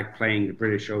 It's like playing the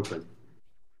British Open.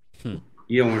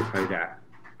 You don't want to play that.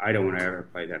 I don't want to ever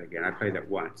play that again. I played that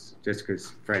once just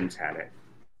because friends had it.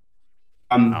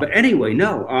 But anyway,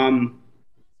 the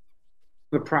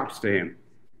props to him.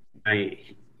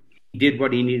 He did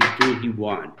what he needed to do. He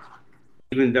won.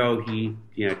 Even though he,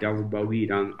 double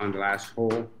bogeyed on the last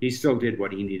hole, he still did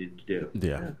what he needed to do.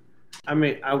 Yeah. I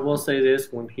mean, I will say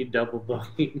this: when he double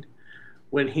bogeyed,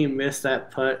 when he missed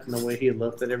that putt and the way he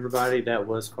looked at everybody, that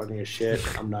was funny as shit.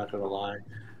 I'm not gonna lie,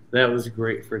 that was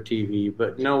great for TV.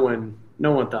 But no one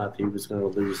thought that he was gonna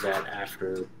lose that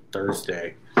after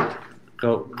Thursday,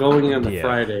 going into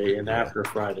Friday, and after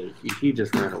Friday, he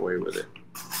just ran away with it.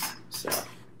 So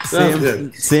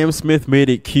Sam Smith made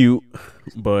it cute,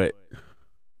 but.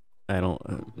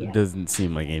 It doesn't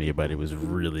seem like anybody was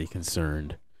really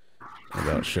concerned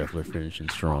about Scheffler finishing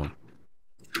strong.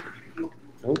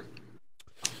 Nope.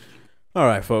 All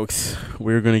right, folks,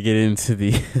 we're going to get into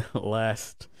the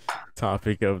last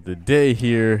topic of the day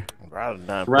here. Ride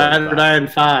or Die in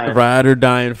 5. Ride or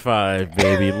Die in 5,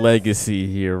 baby. Legacy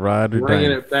here. Ride or Die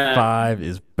in 5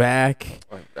 is back.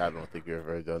 I don't think we've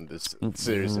ever done this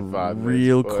series in 5 minutes.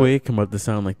 Real quick, I'm about to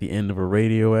sound like the end of a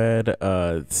radio ad.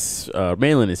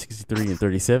 Malin is 63 and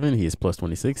 37. He is plus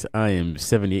 26. I am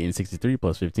 78 and 63,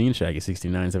 plus 15. Shaq is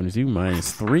 69, 72,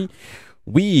 minus 3.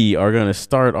 We are going to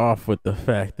start off with the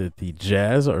fact that the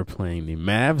Jazz are playing the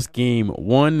Mavs game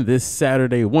 1 this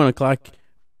Saturday, 1 o'clock.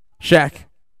 Shaq,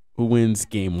 who wins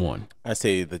game 1? I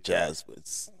say the Jazz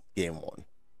wins game 1.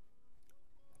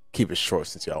 Keep it short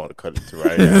since y'all want to cut it to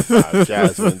right at 5.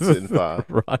 Jazz wins in 5.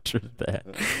 Roger that.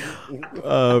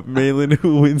 Malin,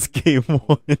 who wins game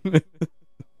 1?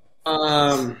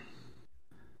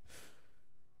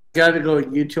 Got to go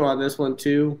with you two on this one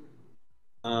too.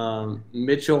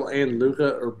 Mitchell and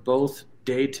Luka are both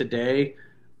day to day.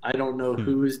 I don't know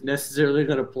who's necessarily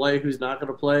going to play, who's not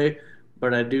going to play,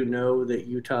 but I do know that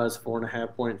Utah is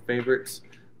 4.5 point favorites.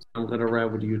 So I'm going to ride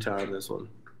with Utah on this one.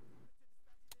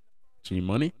 G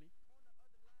Money.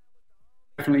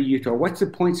 Definitely Utah. What's the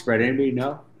point spread? Anybody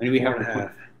know? Anybody have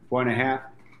 4.5. 4.5?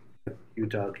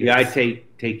 Utah. Yeah, I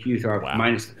take Utah Wow.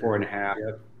 minus the 4.5.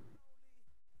 Yep.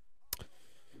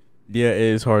 Yeah, it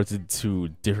is hard to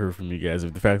differ from you guys.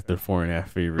 The fact that they're 4.5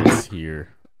 favorites here.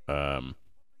 Yeah,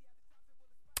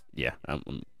 let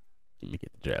me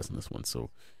get the Jazz on this one,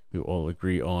 so we all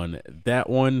agree on that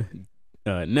one.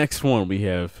 Next one, we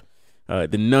have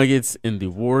the Nuggets and the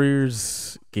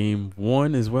Warriors, game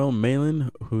 1 as well.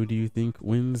 Malin, who do you think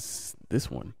wins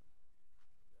this one?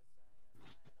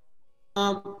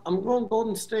 I'm going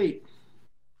Golden State.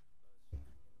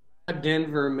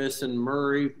 Denver missing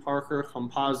Murray, Parker,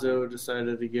 Campazzo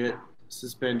decided to get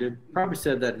suspended. Probably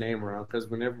said that name wrong because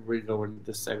whenever we go into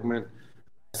this segment,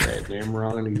 I say his name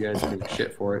wrong and you guys give me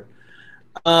shit for it.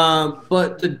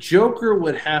 But the Joker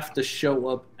would have to show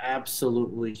up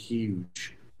absolutely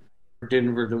huge for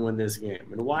Denver to win this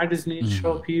game. And why does he need to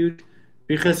show up huge?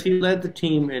 Because he led the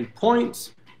team in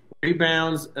points,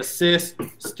 rebounds, assists,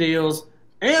 steals,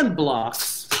 and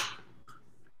blocks.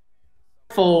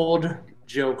 Fold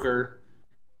Joker.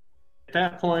 At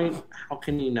that point, how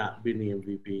can he not be the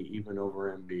MVP even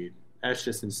over Embiid? That's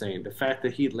just insane. The fact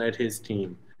that he led his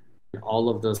team in all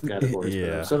of those categories.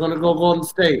 Yeah. So I'm going to go Golden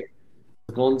State.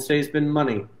 Golden State's been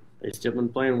money. They've still been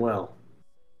playing well.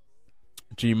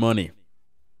 G Money.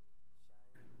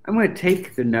 I'm going to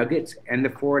take the Nuggets and the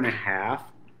 4.5.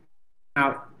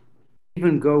 Now,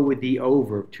 even go with the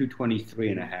over of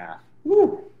 223.5.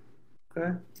 Woo.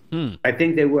 Okay. I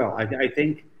think they will. I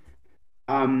think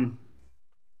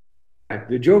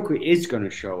the Joker is going to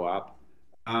show up.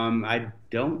 I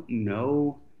don't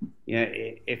know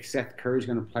if Seth Curry's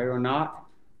going to play or not.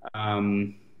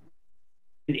 And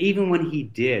even when he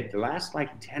did, the last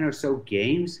 10 or so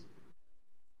games,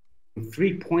 in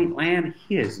 3-point land,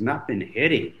 he has not been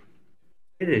hitting.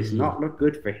 It has not looked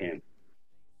good for him.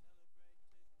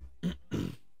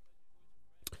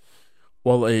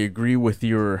 While I agree with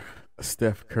your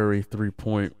Steph Curry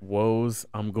 3-point woes,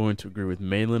 I'm going to agree with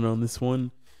Malin on this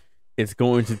one. It's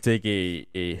going to take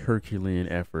a Herculean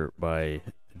effort by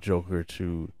Joker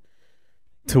to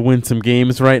win some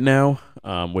games right now,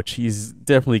 which he's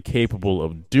definitely capable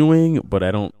of doing, but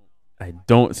I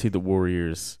don't see the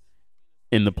Warriors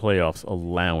in the playoffs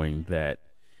allowing that.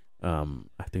 I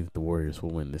think the Warriors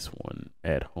will win this one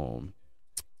at home.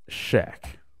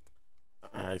 Shaq.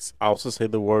 I also say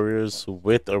the Warriors,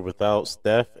 with or without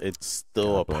Steph, it's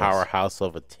still a powerhouse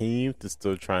of a team to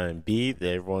still try and beat.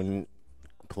 Everyone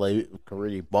can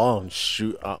really ball and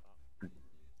shoot up.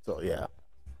 So yeah,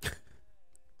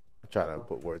 I'm trying to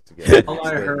put words together. All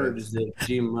I heard is that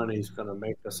G Money's gonna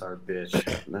make us our bitch.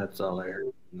 And that's all I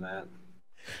heard from that.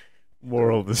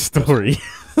 Moral of the story.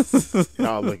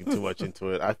 Y'all looking too much into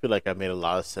it. I feel like I made a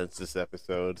lot of sense this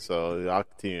episode, so y'all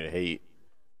continue to hate.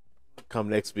 Come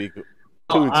next week.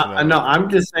 I know. I'm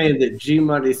just saying that G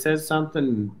Money said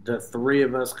something. The three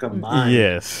of us combined.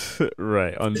 Yes,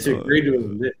 right. Disagree to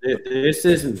him. This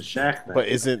isn't the Shaq thing. But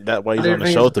isn't that why he's on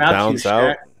the show, to balance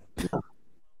out?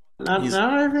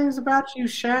 Not everything's about you,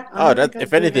 Shaq.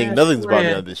 If anything, nothing's about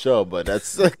me on the show. But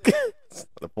that's not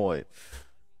the point.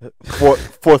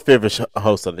 Fourth favorite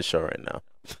host on the show right now.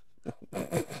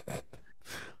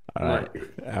 All right,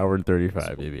 hour and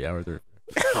 35, baby. Hour 35.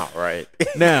 All right.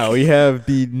 Now we have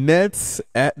the Nets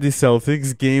at the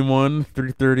Celtics. Game 1,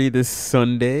 3:30 this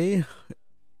Sunday.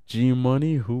 G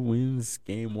Money, who wins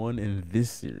Game 1 in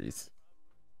this series?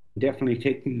 Definitely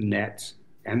taking the Nets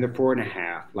and the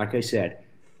 4.5. Like I said,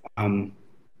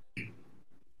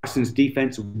 Boston's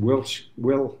defense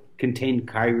will contain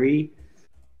Kyrie,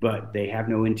 but they have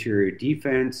no interior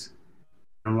defense.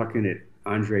 I'm looking at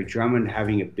Andre Drummond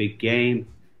having a big game,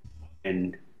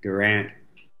 and Durant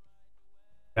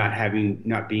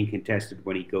not being contested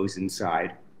when he goes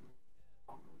inside.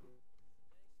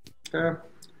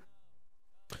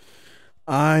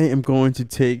 I am going to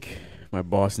take my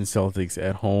Boston Celtics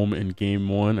at home in Game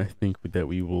 1. I think that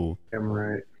we will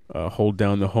hold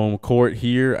down the home court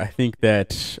here. I think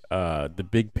that the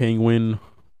big penguin,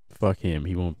 fuck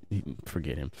him.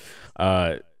 Forget him.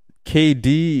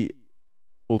 KD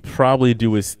will probably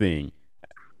do his thing.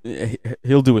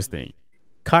 He'll do his thing.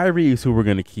 Kyrie is who we're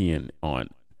going to key in on.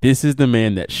 This is the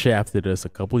man that shafted us a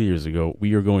couple years ago.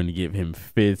 We are going to give him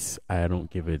fits. I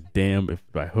don't give a damn if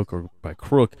by hook or by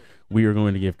crook. We are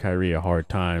going to give Kyrie a hard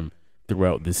time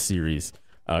throughout this series.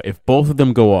 If both of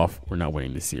them go off, we're not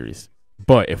winning this series.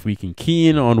 But if we can key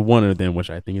in on one of them, which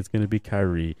I think is going to be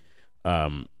Kyrie,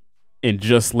 and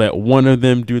just let one of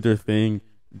them do their thing,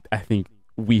 I think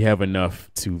we have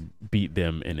enough to beat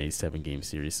them in a 7-game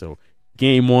series. So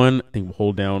Game 1, I think we'll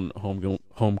hold down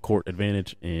home court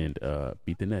advantage and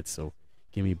beat the Nets. So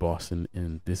Give me Boston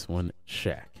in this one,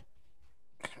 Shaq.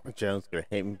 Jones gonna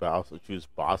hate me, but I also choose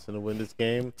Boston to win this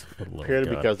game. Lord Purely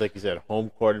God. because, like you said, home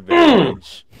court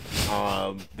advantage.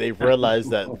 They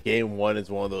realized that game one is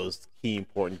one of those key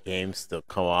important games to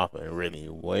come off and really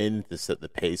win to set the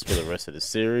pace for the rest of the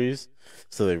series.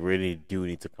 So they really do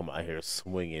need to come out here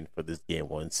swinging for this game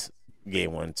one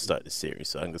to start the series.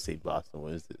 So I'm gonna say Boston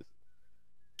wins this.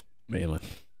 Malin.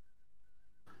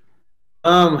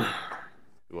 Go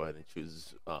ahead and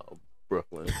choose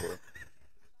Brooklyn for.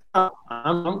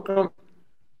 I'm going.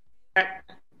 I'm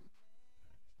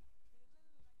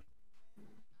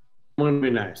going to be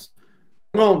nice.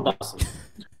 I'm going Boston.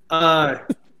 I'm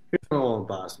going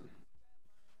Boston.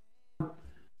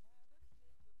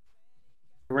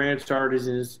 Durant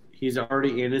he's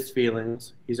already in his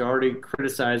feelings. He's already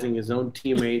criticizing his own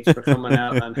teammates for coming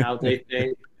out on how they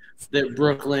think that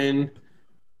Brooklyn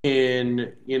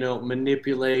can,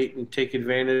 manipulate and take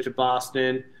advantage of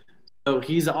Boston. So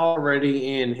he's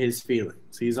already in his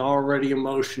feelings. He's already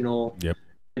emotional. Yep.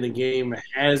 And the game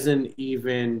hasn't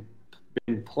even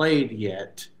been played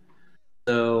yet.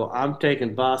 So I'm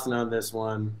taking Boston on this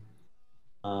one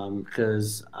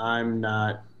because I'm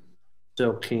not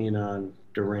so keen on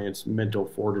Durant's mental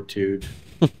fortitude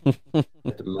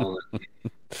at the moment.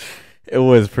 It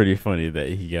was pretty funny that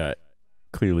he got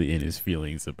clearly in his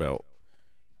feelings about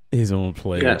his own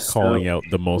play, calling out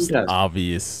the most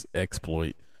obvious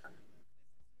exploit.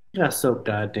 He got so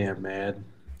goddamn mad.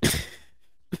 That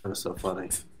was so funny.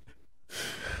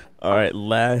 All right,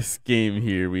 last game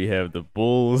here. We have the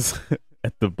Bulls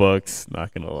at the Bucks.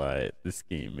 Not gonna lie, this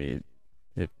game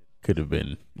it could have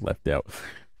been left out.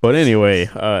 But anyway,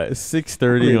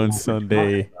 6:30 on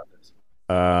Sunday.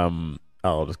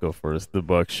 I'll just go first. The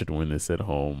Bucks should win this at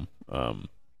home.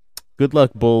 Good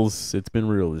luck, Bulls. It's been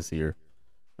real this year.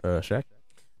 Shaq?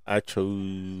 I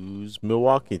chose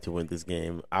Milwaukee to win this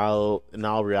game. In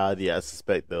all reality, I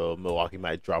suspect though Milwaukee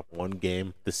might drop one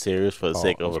game this series for the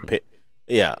sake of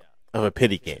a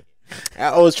pity game. I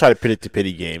always try to predict a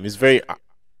pity game. It's very.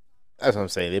 That's what I'm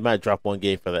saying. They might drop one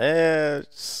game for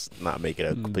just not make it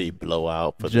a complete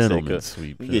blowout for the sake of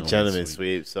sweep. Gentleman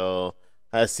sweep. So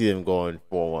I see them going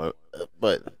 4-1,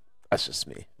 but that's just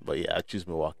me. But yeah, I choose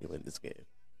Milwaukee to win this game.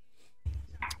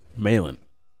 Malin.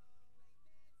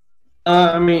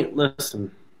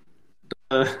 Listen.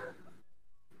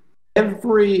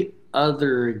 Every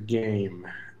other game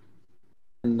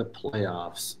in the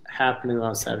playoffs happening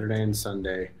on Saturday and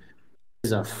Sunday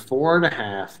is a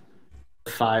 4.5,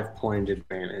 5-point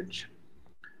advantage.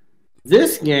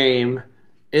 This game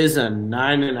is a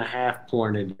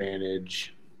 9.5-point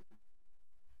advantage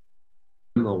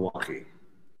in Milwaukee.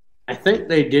 I think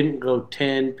they didn't go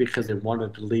 10 because they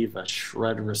wanted to leave a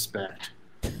shred of respect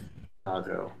to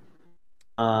Chicago.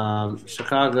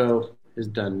 Chicago has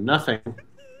done nothing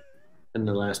in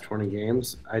the last 20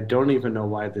 games. I don't even know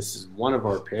why this is one of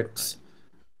our picks.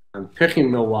 I'm picking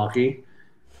Milwaukee.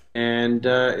 And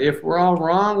if we're all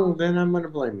wrong, then I'm going to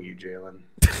blame you, Jalen.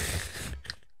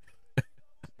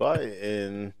 But,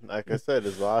 like I said,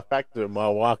 there's a lot of factors in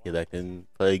Milwaukee that can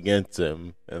play against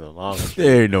him in the long run.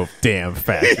 There ain't no damn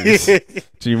factors.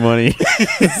 G-Money.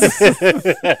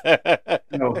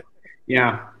 No,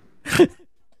 yeah.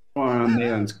 On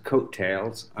Malin's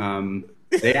coattails,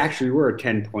 they actually were a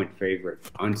 10-point favorite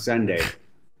on Sunday.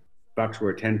 Bucks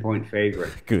were a 10-point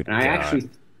favorite. Good and I God. actually,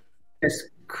 this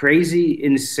crazy,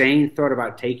 insane thought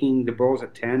about taking the Bulls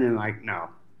at 10, and no,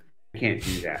 I can't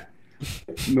do that.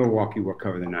 Milwaukee will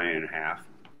cover the 9.5.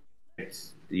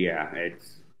 It's not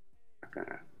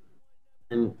gonna.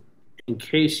 And in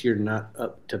case you're not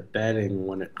up to betting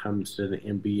when it comes to the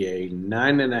NBA,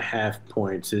 9.5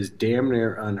 points is damn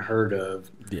near unheard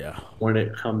of. Yeah. When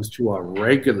it comes to a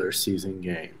regular season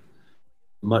game,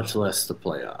 much less the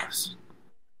playoffs.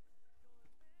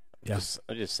 I'm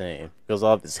just saying, because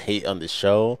all this hate on the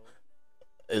show,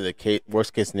 in the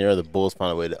worst case scenario, the Bulls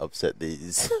find a way to upset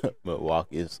these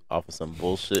Milwaukee's off of some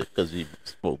bullshit because we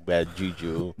spoke bad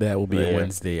juju. That will be a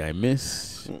Wednesday I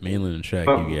miss. Malin and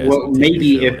Shaq, you guys. Well, can take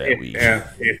maybe the show that week.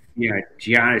 if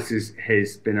Giannis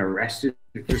has been arrested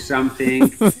for something,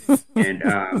 and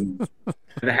the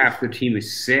other half of the team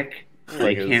is sick,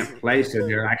 they can't play, so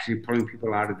they're actually pulling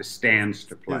people out of the stands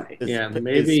to play.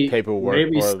 Maybe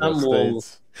some will.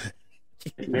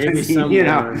 Maybe some.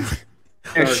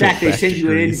 Shaq, they send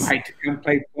you an invite to come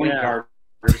play point guard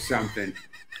or something.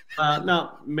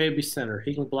 No, maybe center.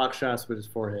 He can block shots with his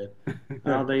forehead. I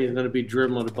don't think he's going to be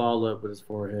dribbling the ball up with his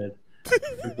forehead. He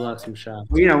can block some shots.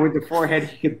 Well, with the forehead,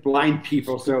 he could blind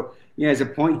people. So, as a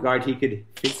point guard, he could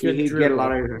get a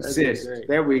lot of assists.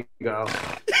 There we go.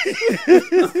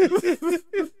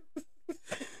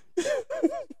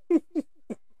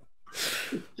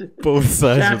 Both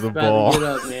sides Shaq's of the about ball. to get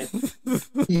up, man.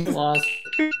 He lost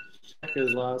it. Shaq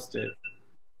has lost it.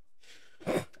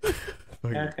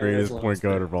 Fucking greatest lost point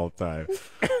guard it. of all time.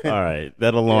 All right,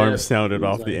 that alarm Yeah, sounded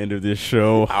off seems the like end of this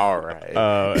show. All right.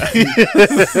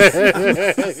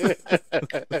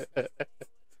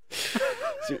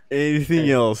 Anything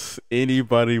else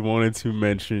anybody wanted to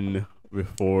mention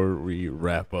before we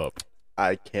wrap up?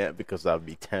 I can't because I'll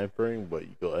be tampering, but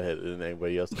you go ahead and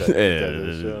anybody else got anything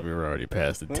to show? We're already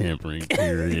past the tampering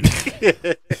period.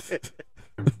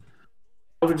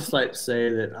 I would just like to say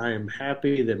that I am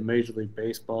happy that Major League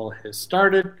Baseball has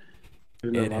started.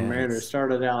 Even though It my has. Mariners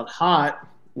started out hot,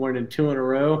 winning 2 in a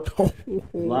row,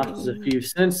 lost a few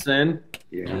since then.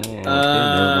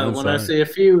 Yeah. When I say a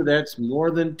few, that's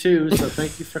more than 2. So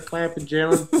thank you for clapping,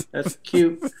 Jalen. That's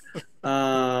cute.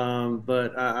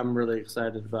 But I'm really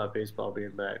excited about baseball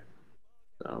being back.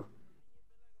 So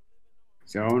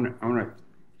I want to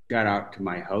shout out to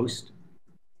my host,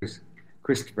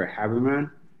 Christopher Haberman,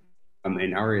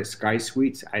 in Aria Sky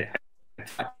Suites.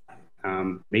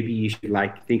 Maybe you should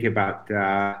think about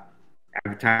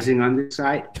advertising on this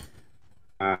site.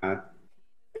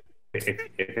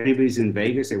 If anybody's in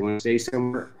Vegas, they want to stay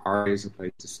somewhere, Aria is a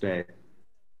place to stay.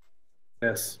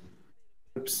 Yes,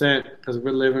 100%, because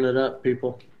we're living it up,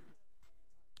 people.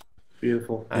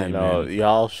 Beautiful. I know.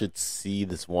 Y'all should see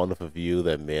this wonderful view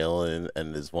that Malin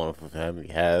and this wonderful family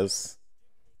has.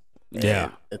 Yeah.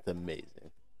 And it's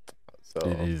amazing. So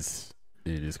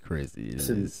It is crazy. It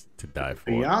Listen, is to die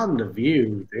for. Beyond the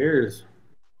view, there's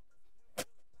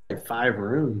like 5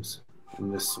 rooms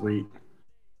in this suite.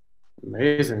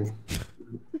 Amazing.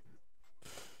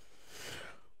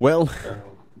 Well,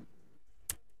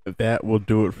 that will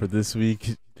do it for this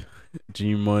week.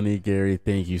 G Money, Gary,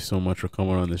 thank you so much for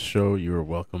coming on the show. You are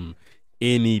welcome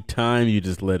anytime. You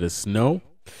just let us know.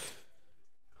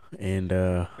 And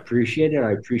Appreciate it.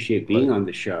 I appreciate being on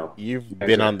the show. You've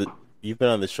been on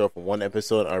the show for 1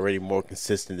 episode, already more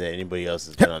consistent than anybody else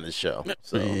has been on the show.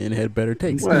 So and had better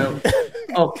takes. Well,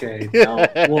 okay. No,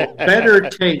 well, better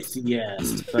takes,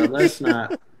 yes, but let's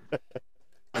not.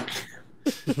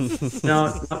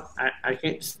 No, I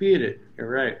can't dispute it. You're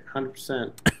right,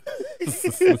 100%.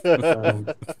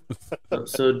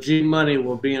 So G Money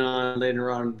will be on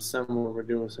later on in December when we're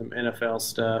doing some NFL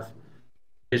stuff,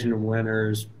 division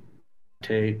winners,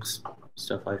 takes,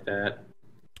 stuff like that.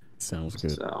 Sounds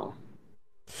good. So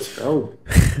let's go.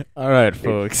 All right,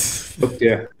 folks.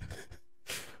 Yeah.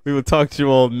 We will talk to you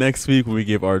all next week when we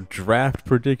give our draft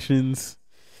predictions.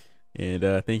 And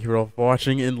thank you all for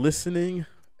watching and listening.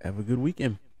 Have a good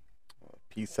weekend.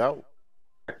 Peace out.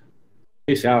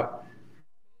 Peace out.